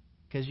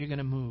because you're going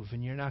to move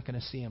and you're not going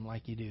to see them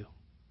like you do.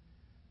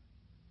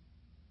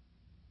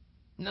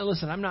 Now,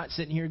 listen, I'm not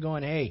sitting here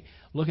going, hey,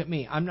 look at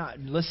me.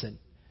 Listen,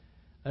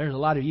 There's a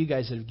lot of you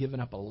guys that have given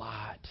up a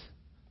lot.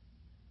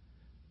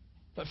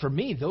 But for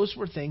me, those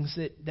were things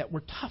that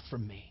were tough for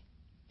me.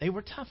 They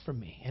were tough for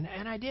me, and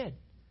I did.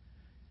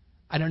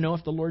 I don't know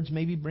if the Lord's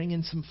maybe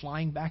bringing some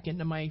flying back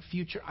into my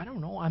future. I don't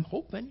know. I'm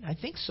hoping. I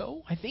think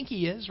so. I think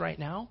He is right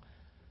now.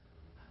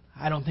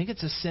 I don't think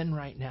it's a sin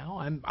right now.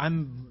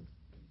 I'm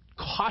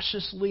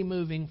cautiously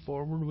moving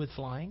forward with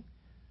flying.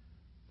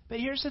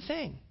 But here's the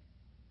thing.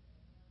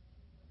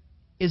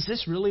 Is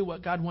this really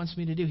what God wants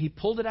me to do? He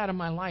pulled it out of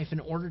my life in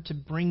order to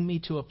bring me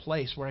to a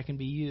place where I can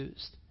be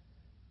used.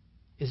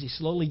 Is He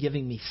slowly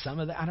giving me some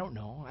of that? I don't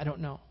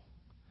know.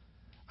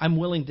 I'm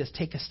willing to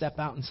take a step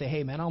out and say,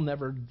 hey, man, I'll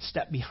never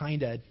step behind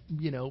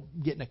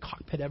get in a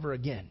cockpit ever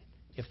again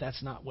if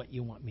that's not what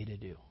you want me to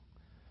do.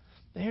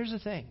 But here's the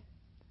thing.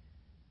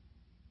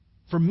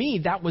 For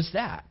me, that was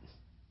that.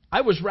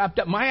 I was wrapped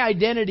up. My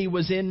identity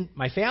was in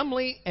my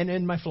family and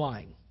in my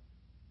flying.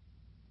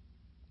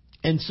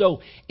 And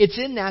so it's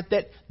in that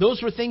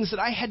those were things that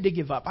I had to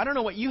give up. I don't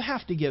know what you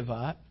have to give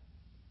up.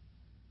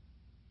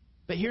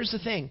 But here's the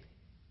thing.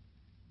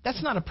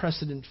 That's not a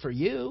precedent for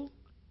you.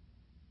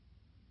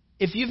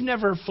 If you've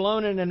never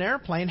flown in an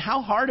airplane,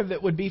 how hard of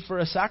it would be for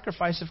a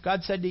sacrifice if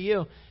God said to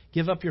you,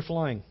 give up your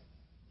flying?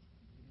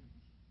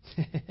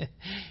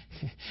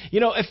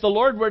 If the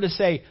Lord were to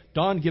say,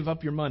 Don, give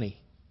up your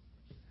money.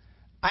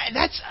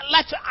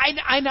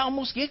 I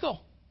almost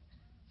giggle.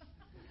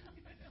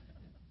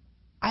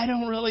 I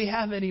don't really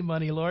have any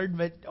money, Lord,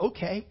 but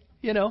okay,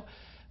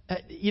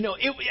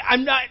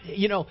 I'm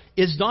not,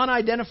 is Don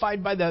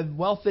identified by the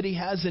wealth that he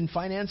has in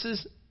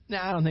finances? No,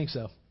 I don't think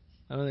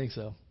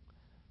so.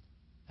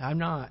 I'm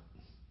not.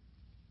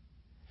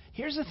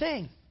 Here's the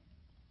thing.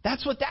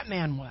 That's what that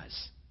man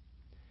was.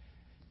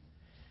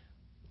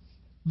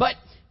 But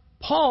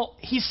Paul,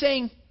 he's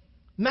saying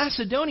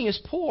Macedonia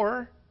is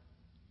poor,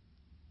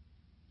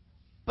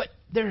 but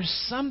there's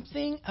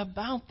something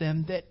about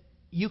them that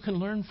you can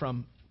learn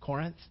from,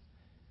 Corinth.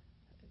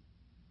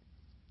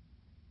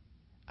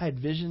 I had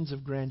visions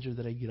of grandeur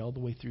that I get all the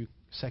way through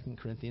 2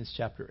 Corinthians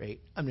chapter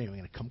 8. I'm not even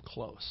going to come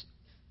close.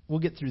 We'll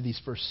get through these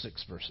first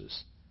 6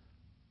 verses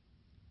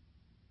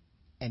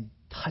and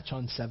touch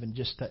on 7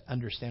 just to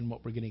understand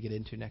what we're going to get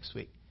into next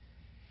week.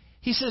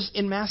 He says,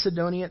 in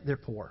Macedonia, they're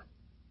poor.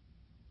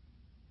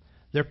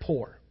 They're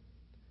poor.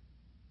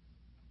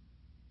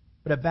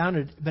 But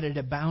it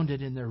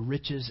abounded in their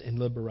riches and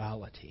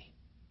liberality.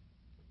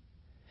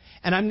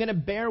 And I'm going to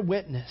bear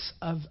witness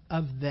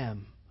of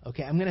them.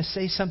 Okay, I'm going to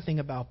say something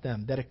about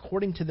them, that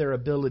according to their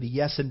ability,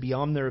 yes, and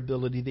beyond their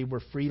ability, they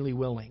were freely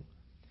willing.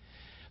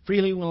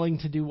 Freely willing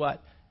to do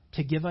what?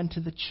 To give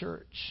unto the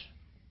church.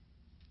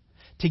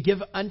 To give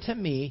unto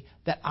me,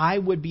 that I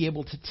would be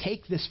able to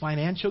take this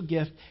financial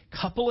gift,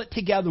 couple it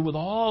together with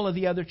all of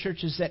the other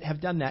churches that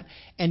have done that,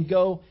 and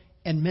go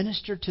and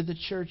minister to the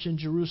church in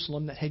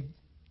Jerusalem that had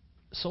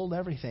sold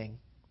everything.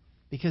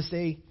 Because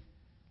they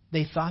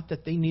thought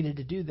that they needed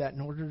to do that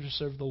in order to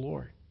serve the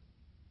Lord.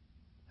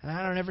 And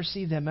I don't ever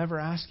see them ever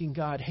asking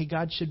God, hey,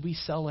 God, should we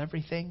sell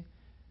everything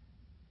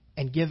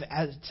and give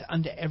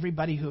unto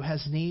everybody who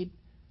has need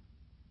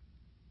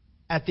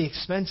at the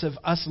expense of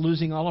us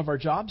losing all of our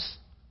jobs?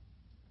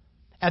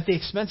 At the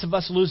expense of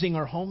us losing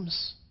our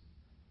homes?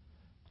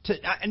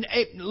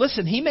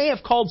 Listen, He may have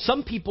called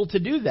some people to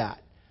do that.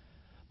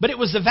 But it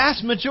was the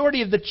vast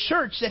majority of the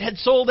church that had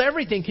sold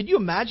everything. Could you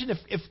imagine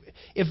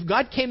if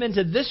God came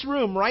into this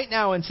room right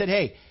now and said,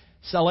 hey,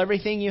 sell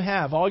everything you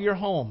have, all your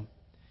home.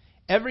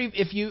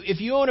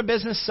 If you own a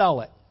business,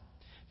 sell it.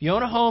 If you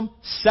own a home,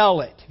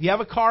 sell it. If you have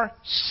a car,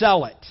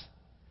 sell it.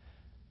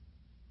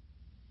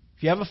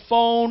 If you have a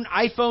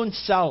iPhone,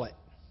 sell it.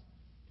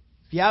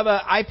 If you have an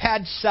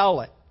iPad,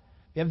 sell it.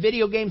 If you have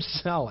video games,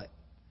 sell it.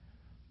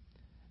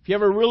 If you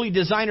have a really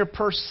designer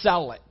purse,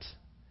 sell it.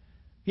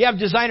 If you have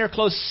designer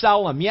clothes,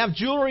 sell them. You have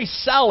jewelry,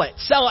 sell it.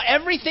 Sell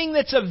everything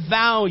that's of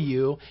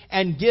value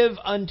and give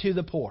unto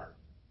the poor.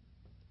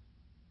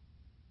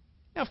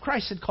 Now, if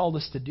Christ had called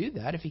us to do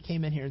that, if He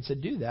came in here and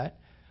said, do that,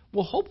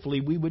 well,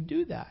 hopefully we would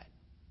do that.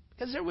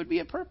 Because there would be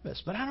a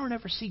purpose. But I don't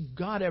ever see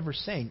God ever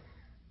saying,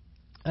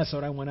 that's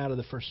what I went out of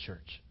the first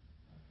church.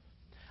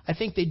 I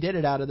think they did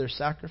it out of their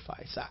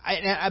sacrifice.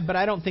 But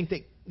I don't think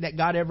that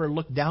God ever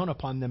looked down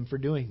upon them for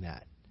doing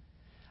that.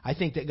 I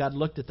think that God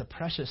looked at the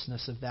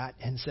preciousness of that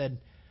and said,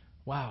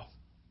 wow,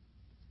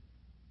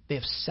 they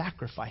have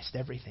sacrificed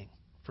everything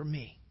for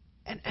me.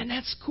 And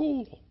that's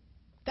cool.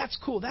 That's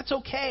cool. That's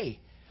okay.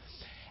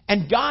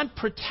 And God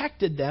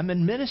protected them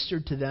and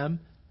ministered to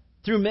them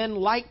through men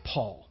like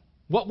Paul.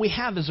 What we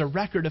have is a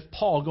record of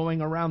Paul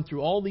going around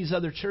through all these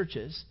other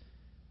churches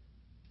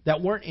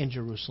that weren't in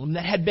Jerusalem,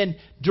 that had been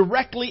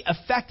directly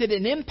affected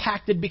and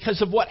impacted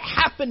because of what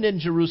happened in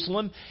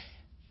Jerusalem,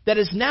 that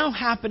is now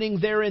happening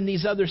there in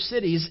these other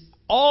cities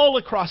all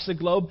across the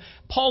globe.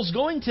 Paul's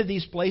going to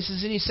these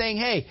places and he's saying,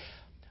 hey,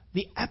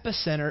 the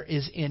epicenter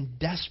is in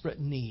desperate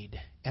need.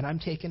 And I'm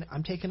taking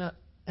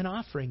an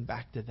offering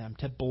back to them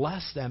to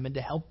bless them and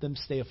to help them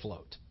stay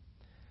afloat.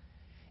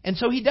 And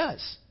so he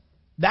does.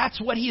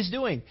 That's what he's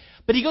doing.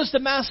 But he goes to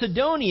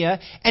Macedonia,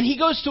 and he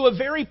goes to a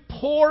very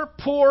poor,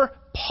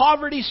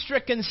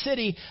 poverty-stricken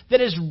city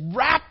that is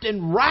wrapped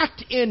and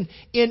racked in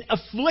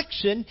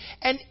affliction.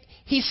 And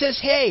he says,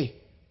 hey,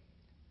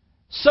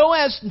 so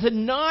as to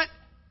not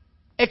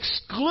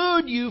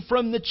exclude you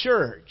from the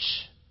church,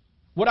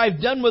 what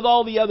I've done with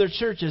all the other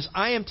churches,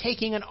 I am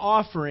taking an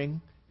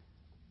offering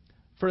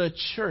for a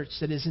church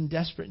that is in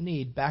desperate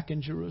need back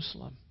in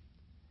Jerusalem.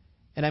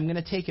 And I'm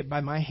going to take it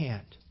by my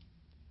hand.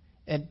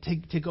 And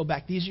to go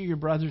back, these are your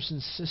brothers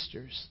and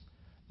sisters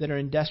that are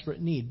in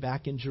desperate need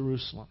back in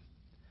Jerusalem.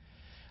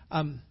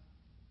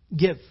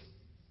 Give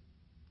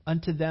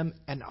unto them,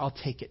 and I'll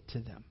take it to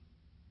them.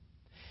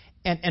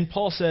 And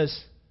Paul says,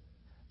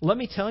 let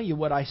me tell you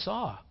what I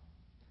saw.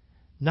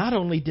 Not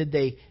only did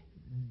they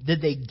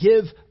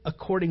give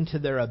according to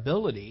their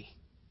ability,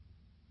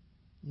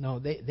 no,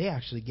 they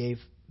actually gave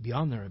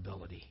beyond their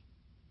ability.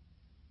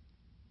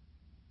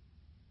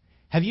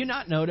 Have you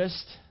not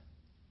noticed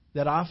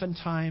that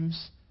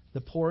oftentimes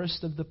the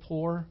poorest of the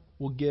poor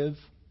will give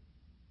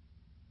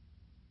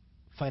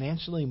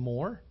financially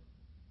more?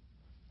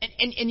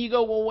 And you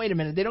go, well, wait a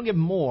minute, they don't give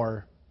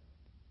more.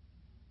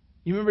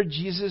 You remember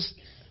Jesus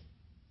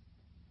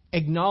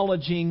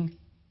acknowledging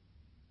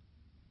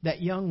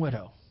that young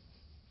widow,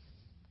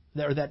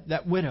 or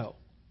that widow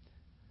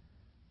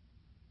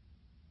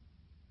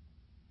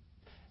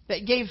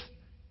that gave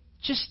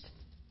just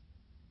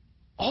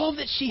all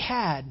that she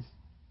had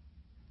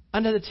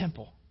unto the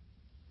temple.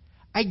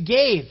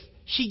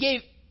 She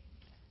gave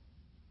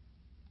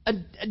a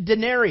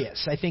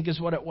denarius, I think is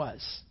what it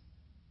was.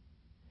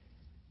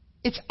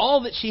 It's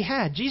all that she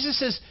had. Jesus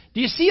says,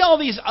 do you see all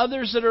these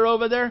others that are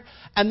over there?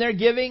 And they're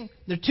giving,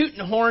 they're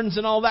tooting horns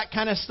and all that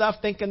kind of stuff,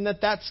 thinking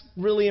that that's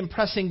really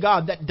impressing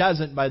God. That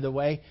doesn't, by the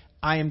way.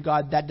 I am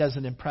God. That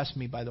doesn't impress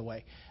me, by the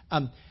way.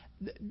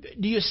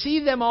 Do you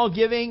see them all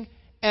giving?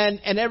 And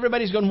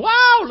everybody's going,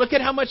 wow, look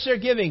at how much they're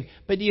giving.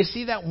 But do you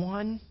see that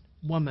one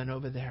woman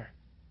over there?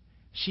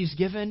 She's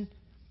given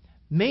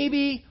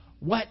maybe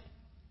what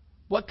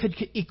could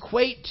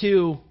equate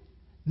to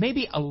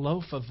maybe a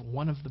loaf of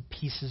one of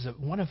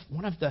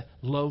the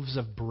loaves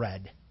of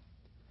bread.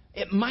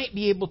 It might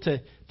be able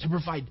to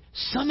provide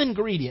some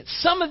ingredients,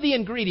 some of the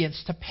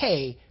ingredients to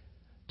pay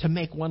to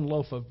make one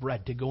loaf of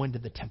bread to go into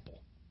the temple.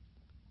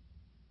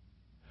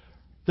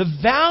 The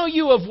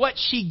value of what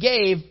she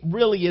gave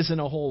really isn't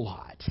a whole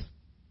lot.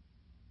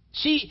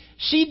 She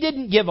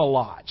didn't give a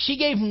lot. She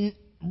gave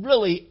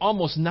really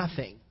almost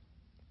nothing.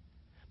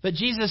 But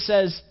Jesus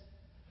says,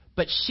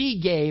 but she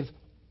gave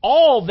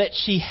all that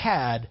she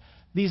had.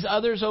 These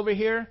others over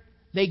here,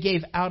 they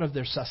gave out of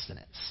their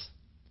sustenance.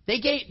 They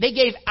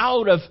gave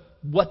out of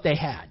what they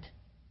had.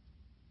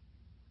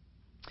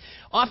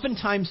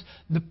 Oftentimes,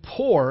 the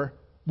poor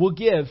will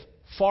give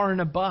far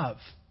and above.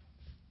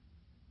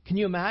 Can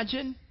you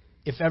imagine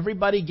if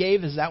everybody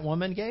gave as that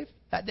woman gave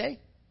that day?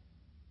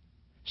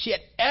 She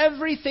had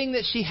everything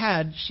that she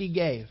had, she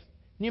gave.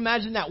 Can you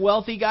imagine that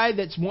wealthy guy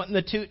that's wanting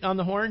the toot on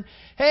the horn?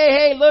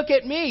 Hey, look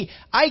at me.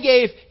 I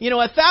gave,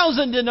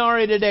 1,000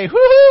 denarii today.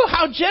 Woohoo,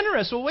 how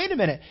generous. Well, wait a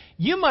minute.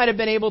 You might have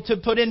been able to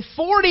put in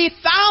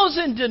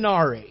 40,000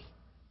 denarii.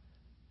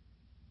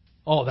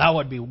 Oh, that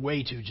would be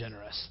way too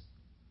generous.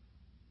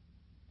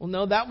 Well,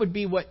 no, that would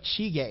be what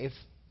she gave.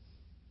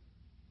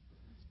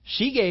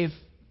 She gave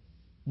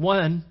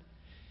 1.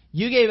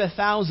 You gave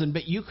 1,000,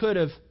 but you could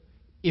have,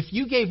 if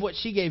you gave what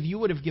she gave, you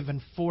would have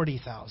given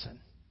 40,000.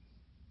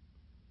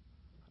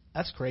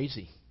 That's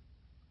crazy.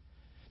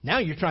 Now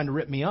you're trying to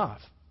rip me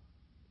off.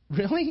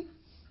 Really?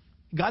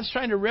 God's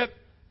trying to rip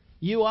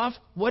you off?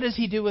 What does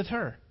He do with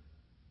her?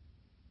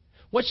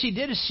 What she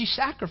did is she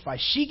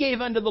sacrificed. She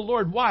gave unto the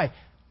Lord. Why?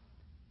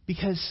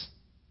 Because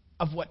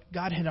of what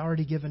God had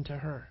already given to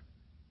her.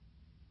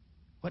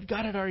 What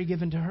God had already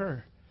given to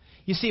her.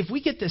 You see, if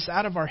we get this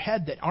out of our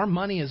head that our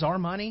money is our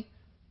money,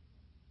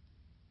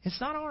 it's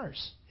not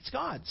ours. It's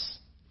God's.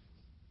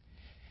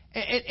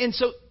 And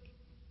so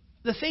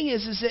the thing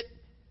is that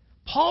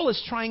Paul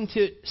is trying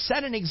to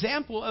set an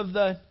example of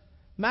the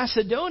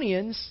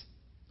Macedonians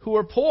who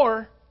are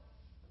poor.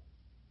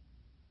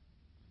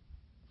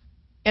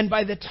 And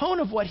by the tone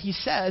of what he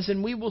says,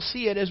 and we will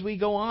see it as we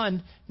go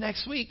on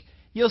next week,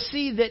 you'll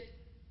see that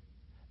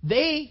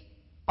they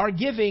are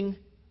giving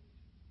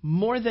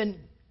more than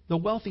the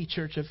wealthy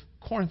church of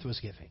Corinth was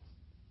giving.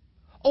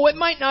 Oh, it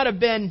might not have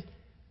been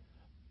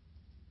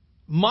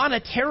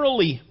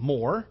monetarily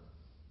more,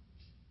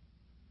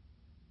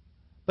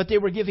 but they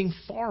were giving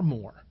far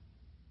more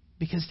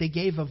because they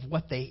gave of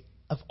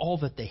all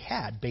that they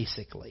had,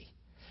 basically.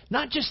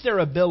 Not just their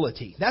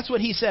ability. That's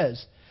what he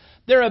says.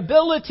 Their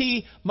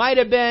ability might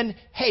have been,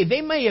 hey,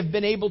 they may have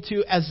been able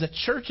to, as the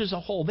church as a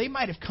whole, they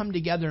might have come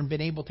together and been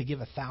able to give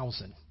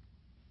 1,000.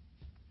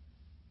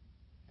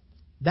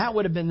 That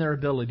would have been their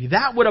ability.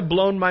 That would have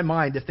blown my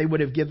mind if they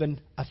would have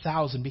given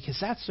 1,000, because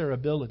that's their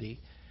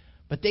ability.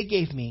 But they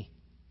gave me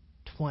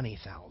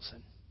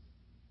 20,000.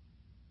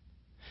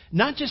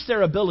 Not just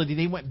their ability,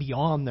 they went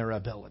beyond their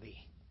ability.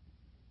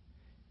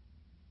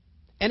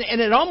 And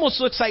it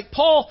almost looks like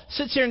Paul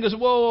sits here and goes,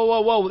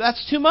 whoa,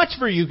 that's too much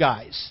for you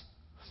guys.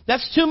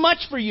 That's too much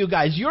for you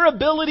guys. Your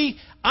ability,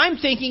 I'm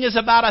thinking, is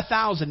about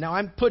 1,000. Now,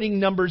 I'm putting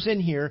numbers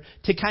in here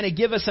to kind of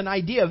give us an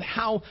idea of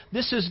how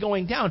this is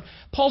going down.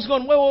 Paul's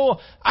going, whoa.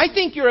 I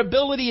think your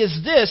ability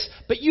is this,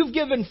 but you've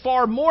given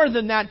far more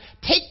than that.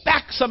 Take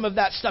back some of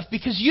that stuff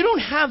because you don't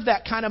have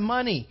that kind of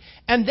money.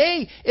 And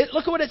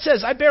look at what it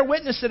says. I bear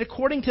witness that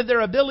according to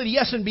their ability,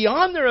 yes, and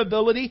beyond their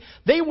ability,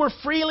 they were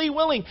freely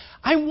willing.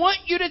 I want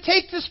you to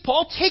take this,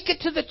 Paul. Take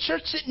it to the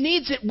church that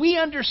needs it. We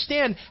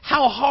understand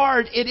how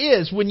hard it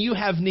is when you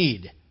have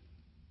need.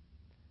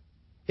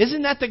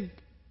 Isn't that the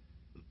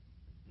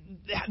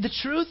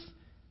truth?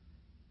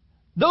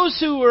 Those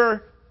who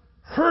are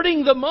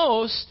hurting the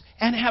most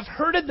and have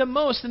hurted the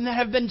most and that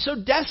have been so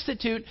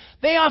destitute,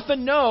 they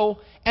often know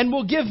and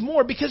will give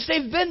more because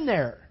they've been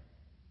there.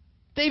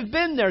 They've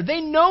been there. They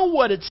know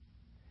what it's.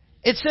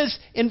 It says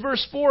in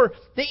verse 4,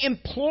 they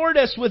implored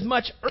us with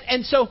much.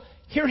 And so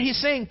here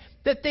he's saying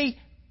that they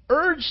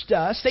urged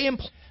us.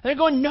 They're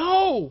going,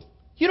 no,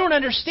 you don't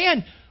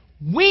understand.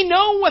 We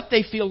know what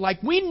they feel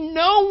like. We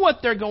know what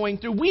they're going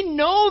through. We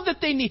know that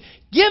they need.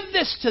 Give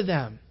this to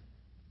them.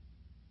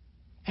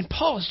 And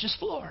Paul is just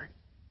floored.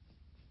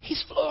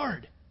 He's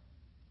floored.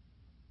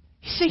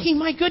 He's thinking,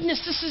 my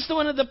goodness, this is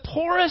one of the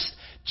poorest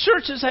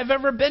churches I've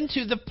ever been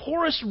to, the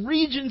poorest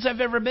regions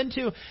I've ever been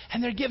to,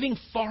 and they're giving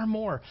far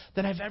more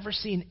than I've ever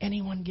seen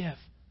anyone give.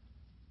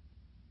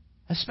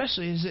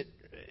 Especially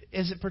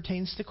as it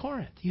pertains to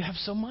Corinth. You have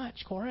so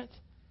much, Corinth.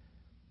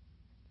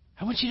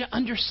 I want you to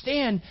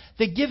understand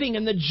the giving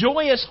and the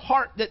joyous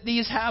heart that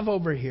these have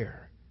over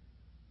here.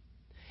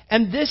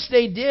 And this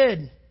they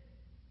did.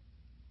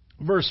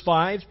 Verse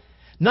 5,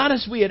 not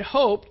as we had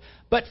hoped,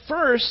 but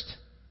first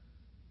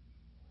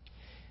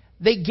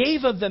they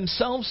gave of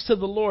themselves to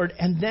the Lord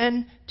and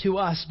then to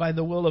us by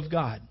the will of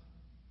God.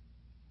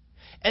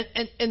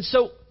 And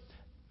so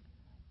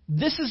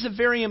this is a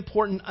very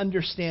important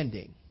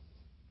understanding.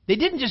 They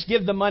didn't just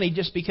give the money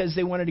just because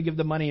they wanted to give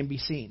the money and be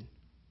seen.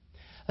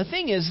 The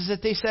thing is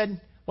that they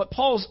said, what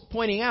Paul's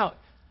pointing out,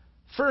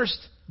 first,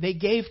 they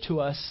gave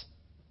to us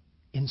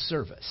in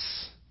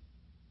service.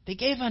 They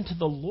gave unto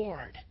the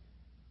Lord.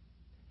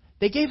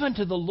 They gave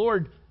unto the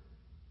Lord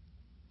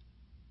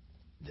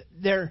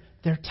their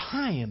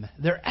time,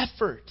 their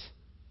effort.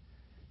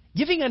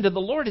 Giving unto the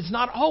Lord is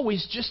not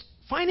always just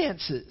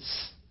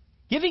finances.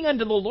 Giving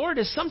unto the Lord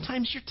is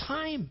sometimes your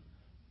time.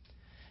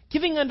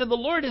 Giving unto the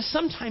Lord is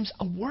sometimes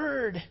a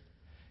word.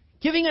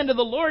 Giving unto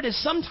the Lord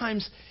is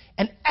sometimes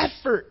an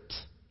effort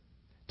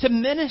to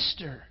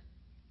minister.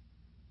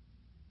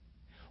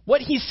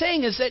 What he's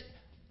saying is that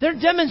they're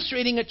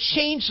demonstrating a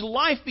changed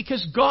life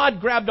because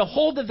God grabbed a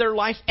hold of their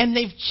life and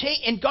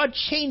and God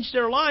changed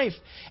their life.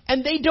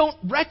 And they don't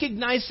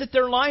recognize that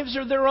their lives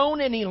are their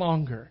own any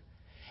longer.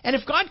 And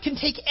if God can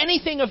take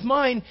anything of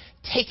mine,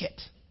 take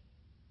it.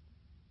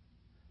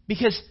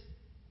 Because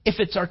if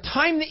it's our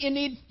time that you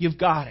need, you've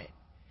got it.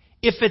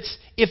 If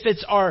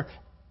it's our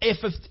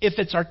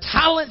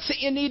talents that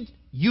you need,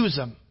 use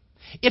them.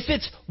 If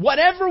it's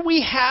whatever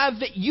we have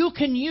that you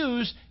can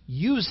use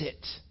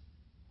it.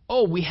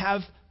 Oh, we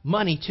have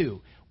money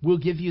too. We'll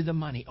give you the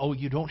money. Oh,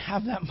 you don't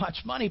have that much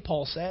money,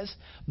 Paul says.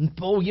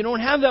 Oh, you don't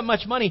have that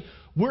much money.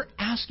 We're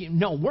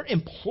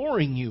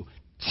imploring you.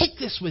 Take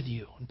this with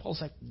you. And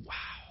Paul's like,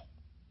 wow.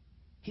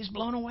 He's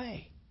blown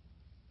away.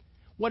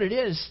 What it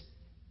is,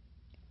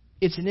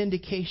 it's an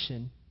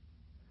indication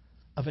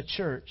of a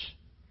church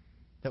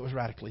that was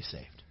radically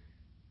saved.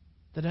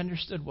 That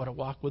understood what a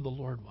walk with the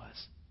Lord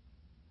was.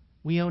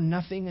 We own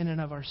nothing in and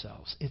of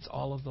ourselves. It's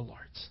all of the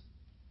Lord's.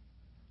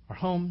 Our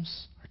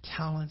homes, our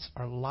talents,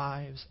 our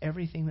lives,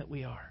 everything that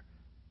we are.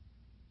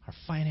 Our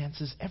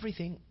finances,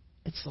 everything,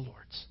 it's the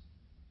Lord's.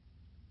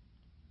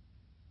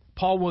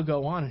 Paul will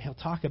go on and he'll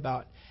talk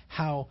about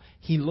how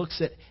he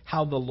looks at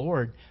how the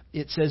Lord,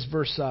 it says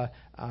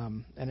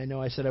and I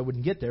know I said I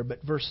wouldn't get there,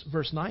 but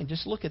verse 9,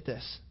 just look at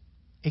this.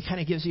 It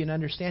kind of gives you an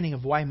understanding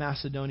of why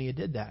Macedonia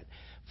did that.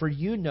 For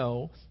you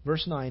know,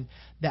 verse 9,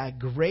 that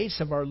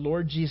grace of our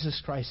Lord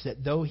Jesus Christ,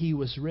 that though he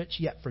was rich,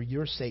 yet for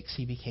your sakes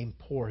he became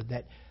poor,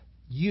 that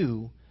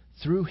you,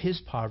 through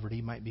his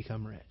poverty, might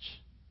become rich.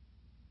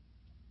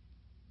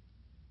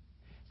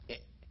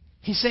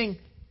 He's saying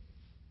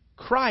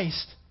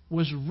Christ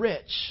was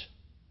rich.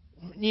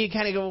 You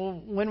kind of go,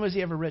 well, when was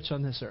he ever rich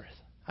on this earth?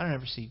 I don't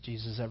ever see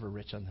Jesus ever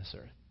rich on this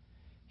earth.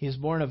 He was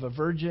born of a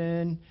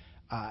virgin,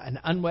 an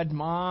unwed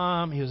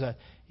mom. He was a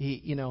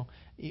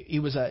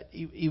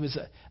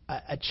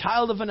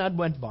child of an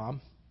unwed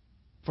mom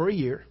for a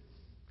year.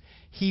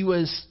 He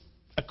was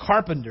a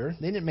carpenter.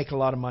 They didn't make a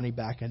lot of money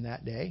back in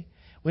that day.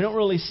 We don't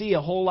really see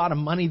a whole lot of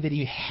money that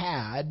he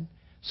had.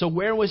 So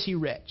where was he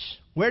rich?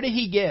 Where did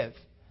he give?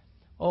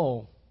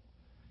 Oh,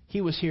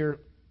 he was here.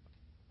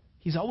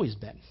 He's always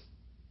been.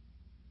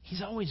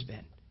 He's always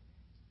been.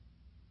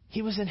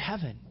 He was in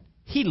heaven.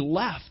 He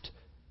left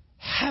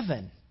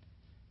heaven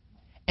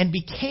and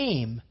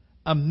became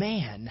a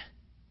man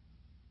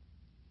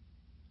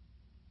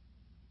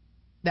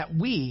that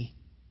we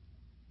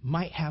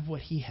might have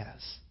what he has.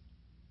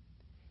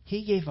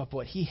 He gave up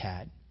what he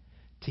had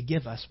to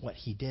give us what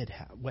he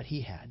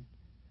had,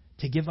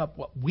 to give up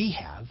what we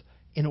have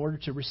in order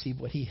to receive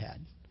what he had.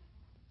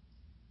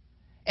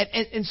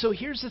 And so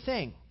here's the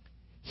thing.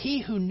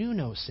 He who knew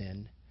no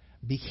sin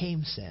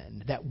became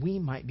sin, that we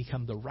might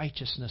become the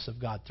righteousness of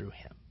God through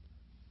him.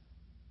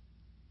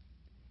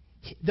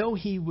 Though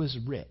he was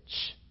rich,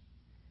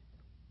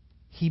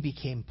 he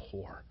became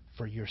poor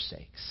for your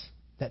sakes,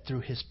 that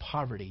through his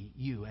poverty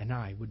you and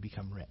I would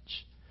become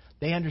rich.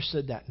 They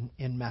understood that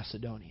in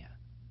Macedonia.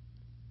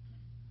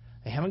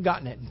 They haven't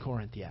gotten it in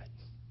Corinth yet.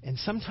 And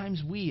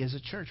sometimes we as a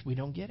church, we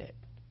don't get it.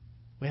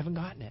 We haven't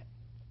gotten it.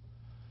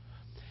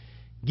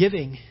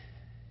 Giving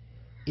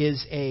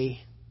is a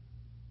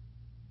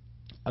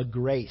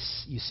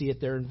grace. You see it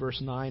there in verse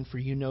 9. For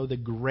you know the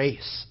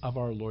grace of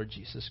our Lord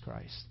Jesus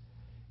Christ.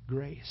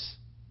 Grace.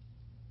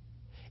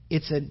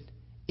 It's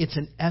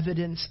an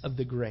evidence of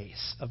the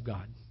grace of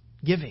God.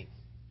 Giving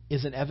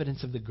is an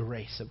evidence of the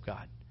grace of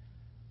God.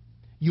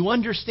 You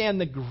understand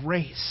the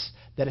grace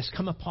that has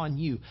come upon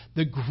you,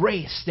 the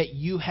grace that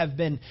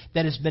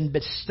has been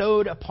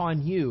bestowed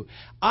upon you.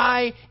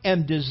 I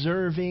am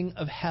deserving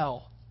of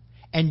hell,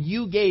 and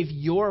you gave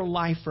your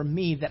life for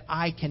me that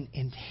I can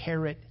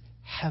inherit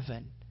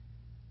heaven.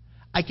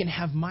 I can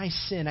have my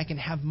sin, I can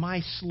have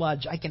my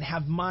sludge, I can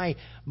have my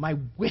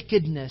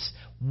wickedness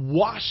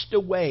washed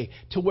away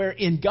to where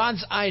in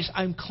God's eyes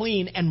I'm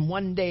clean, and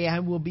one day I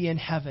will be in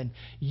heaven.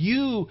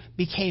 You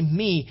became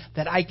me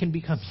that I can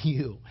become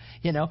you.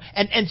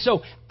 And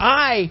so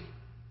I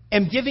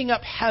am giving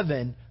up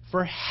heaven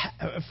for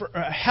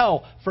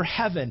hell for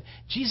heaven.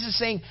 Jesus is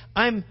saying,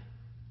 I'm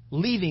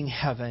leaving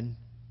heaven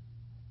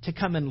to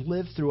come and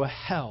live through a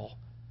hell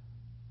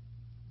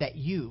that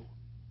you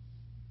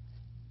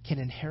can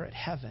inherit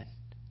heaven.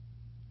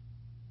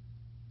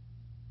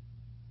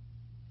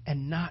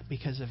 And not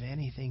because of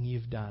anything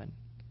you've done.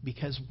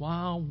 Because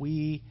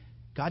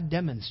God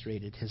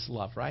demonstrated his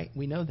love, right?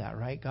 We know that,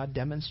 right? God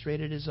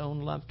demonstrated his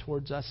own love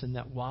towards us, and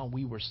that while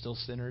we were still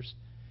sinners,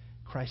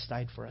 Christ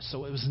died for us.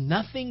 So it was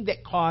nothing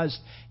that caused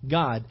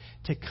God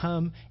to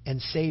come and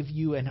save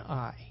you and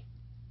I.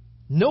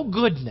 No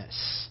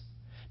goodness.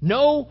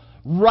 No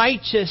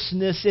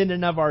righteousness in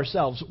and of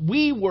ourselves.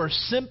 We were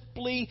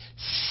simply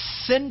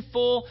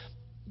sinful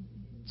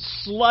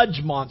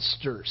sludge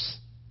monsters.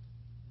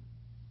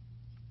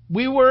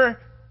 We were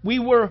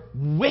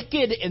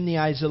wicked in the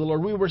eyes of the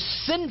Lord. We were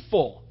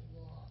sinful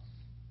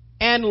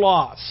and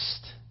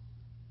lost.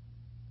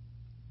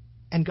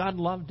 And God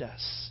loved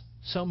us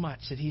so much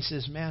that he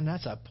says, man,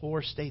 that's a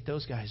poor state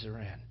those guys are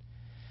in.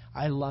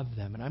 I love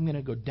them, and I'm going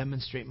to go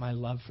demonstrate my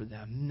love for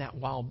them. And that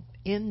while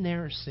in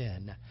their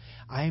sin,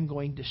 I am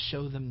going to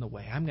show them the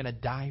way. I'm going to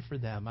die for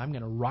them. I'm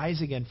going to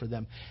rise again for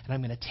them. And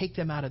I'm going to take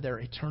them out of their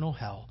eternal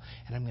hell.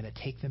 And I'm going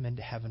to take them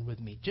into heaven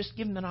with me. Just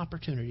give them an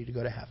opportunity to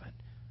go to heaven.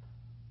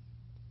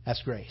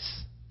 That's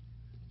grace.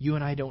 You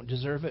and I don't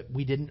deserve it.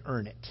 We didn't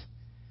earn it.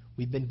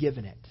 We've been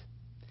given it.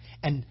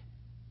 And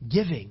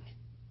giving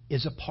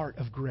is a part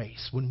of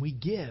grace. When we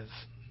give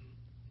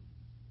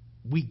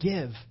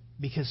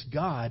because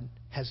God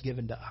has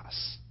given to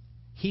us.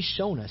 He's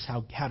shown us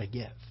how to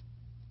give.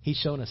 He's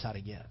shown us how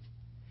to give.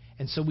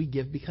 And so we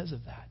give because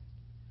of that.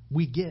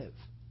 We give.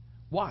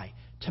 Why?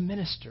 To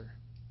minister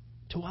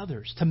to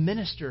others. To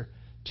minister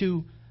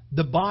to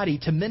the body.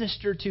 To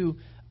minister to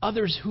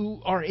others who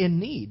are in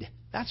need.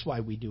 That's why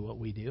we do what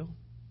we do.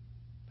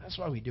 That's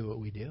why we do what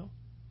we do.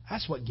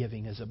 That's what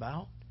giving is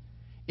about.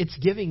 It's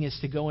giving is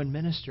to go and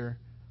minister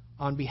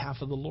on behalf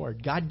of the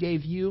Lord. God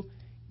gave you,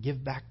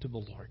 give back to the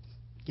Lord.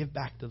 Give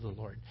back to the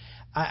Lord.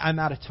 I'm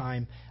out of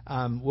time.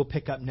 We'll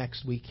pick up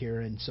next week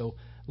here. And so,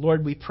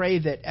 Lord, we pray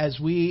that as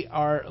we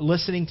are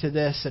listening to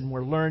this and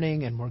we're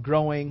learning and we're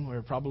growing,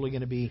 we're probably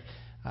going to be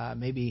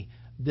maybe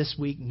this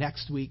week,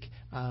 next week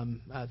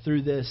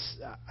through this.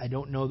 I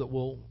don't know that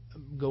we'll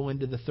go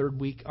into the third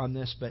week on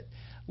this, but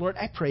Lord,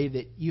 I pray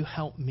that you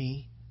help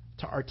me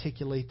to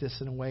articulate this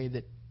in a way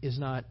that is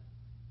not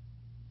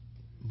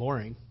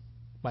boring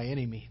by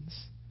any means.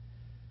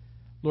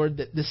 Lord,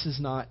 that this is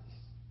not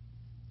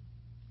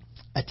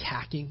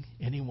attacking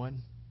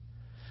anyone,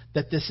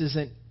 that this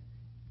isn't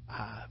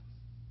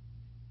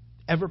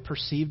ever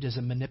perceived as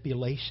a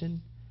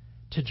manipulation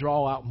to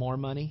draw out more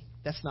money.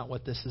 That's not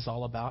what this is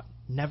all about.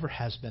 Never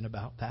has been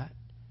about that.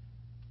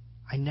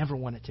 I never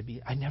want it to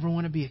be. I never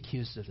want to be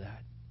accused of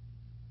that.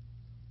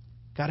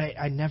 God,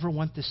 I never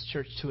want this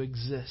church to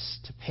exist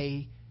to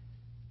pay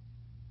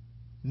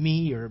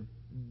me or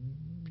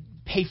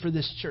pay for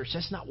this church.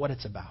 That's not what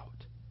it's about.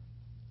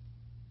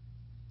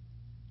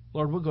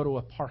 Lord, we'll go to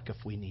a park if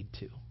we need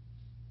to.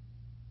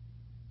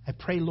 I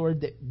pray,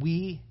 Lord, that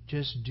we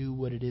just do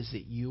what it is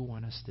that you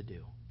want us to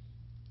do.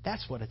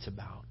 That's what it's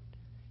about.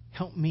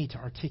 Help me to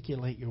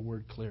articulate your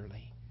word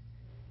clearly.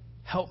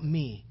 Help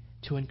me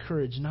to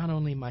encourage not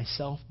only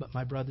myself, but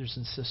my brothers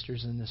and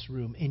sisters in this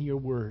room in your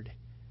word.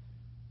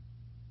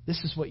 This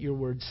is what your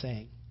word's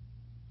saying.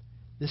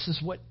 This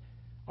is what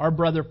our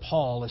brother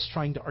Paul is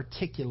trying to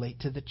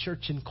articulate to the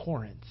church in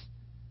Corinth.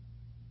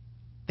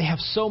 They have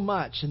so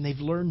much and they've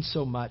learned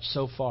so much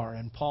so far,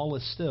 and Paul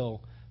is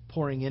still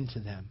pouring into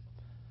them.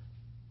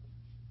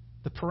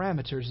 The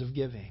parameters of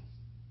giving.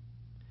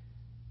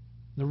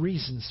 The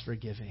reasons for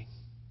giving.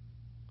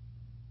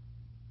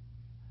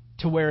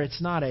 To where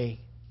it's not a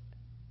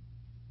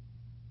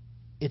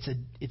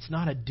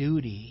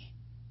duty.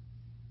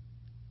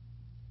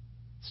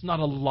 It's not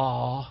a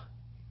law.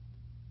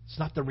 It's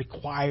not the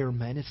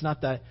requirement. It's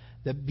not the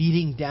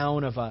beating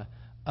down of a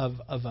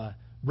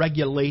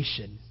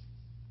regulation.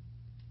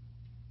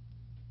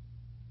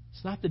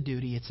 It's not the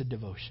duty, it's a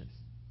devotion.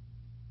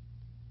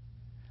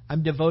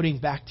 I'm devoting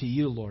back to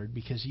you, Lord,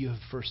 because you have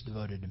first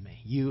devoted to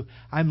me.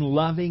 I'm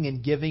loving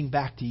and giving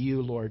back to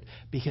you, Lord,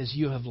 because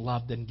you have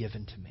loved and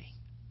given to me.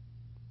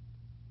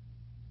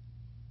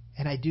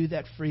 And I do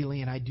that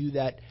freely, and I do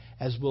that,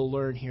 as we'll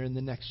learn here in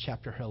the next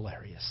chapter,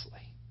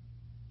 hilariously.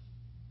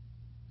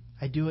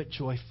 I do it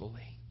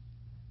joyfully.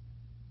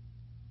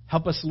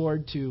 Help us,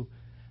 Lord, to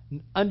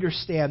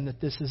understand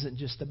that this isn't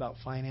just about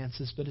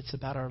finances, but it's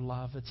about our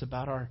love. It's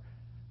about our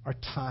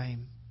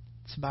time.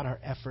 It's about our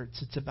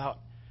efforts. It's about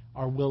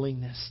our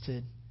willingness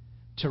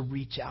to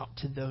reach out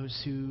to those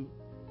who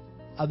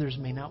others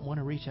may not want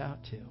to reach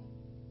out to.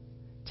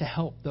 To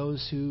help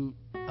those who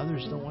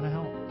others don't want to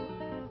help.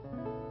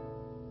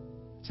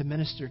 To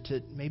minister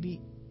to maybe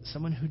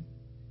someone who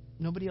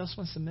nobody else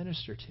wants to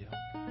minister to.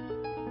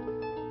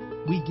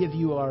 We give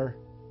you our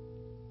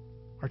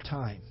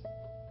time.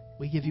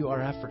 We give you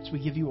our efforts. We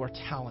give you our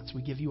talents.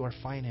 We give you our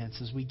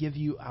finances. We give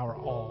you our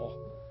all.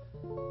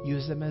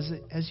 Use them as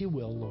you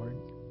will, Lord.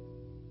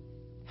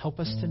 Help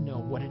us to know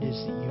what it is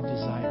that you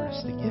desire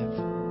us to give.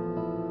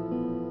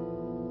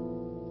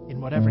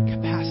 In whatever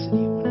capacity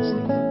you want us to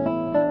give.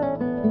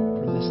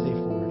 From this day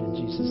forward, in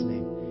Jesus'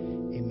 name,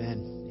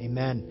 amen.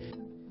 Amen.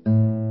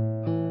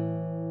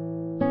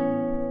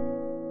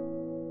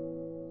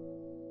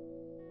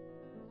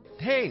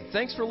 Hey,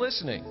 thanks for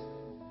listening.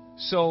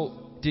 So,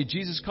 did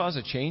Jesus cause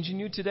a change in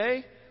you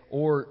today?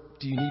 Or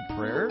do you need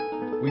prayer?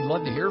 We'd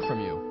love to hear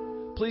from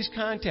you. Please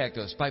contact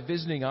us by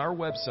visiting our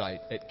website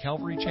at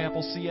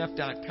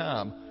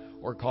calvarychapelcf.com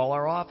or call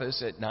our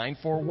office at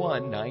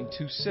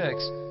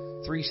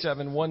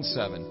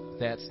 941-926-3717.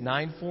 That's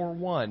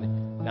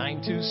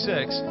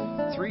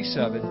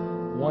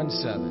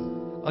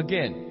 941-926-3717.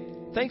 Again,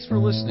 thanks for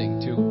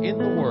listening to In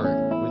the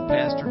Word with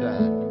Pastor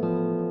Don.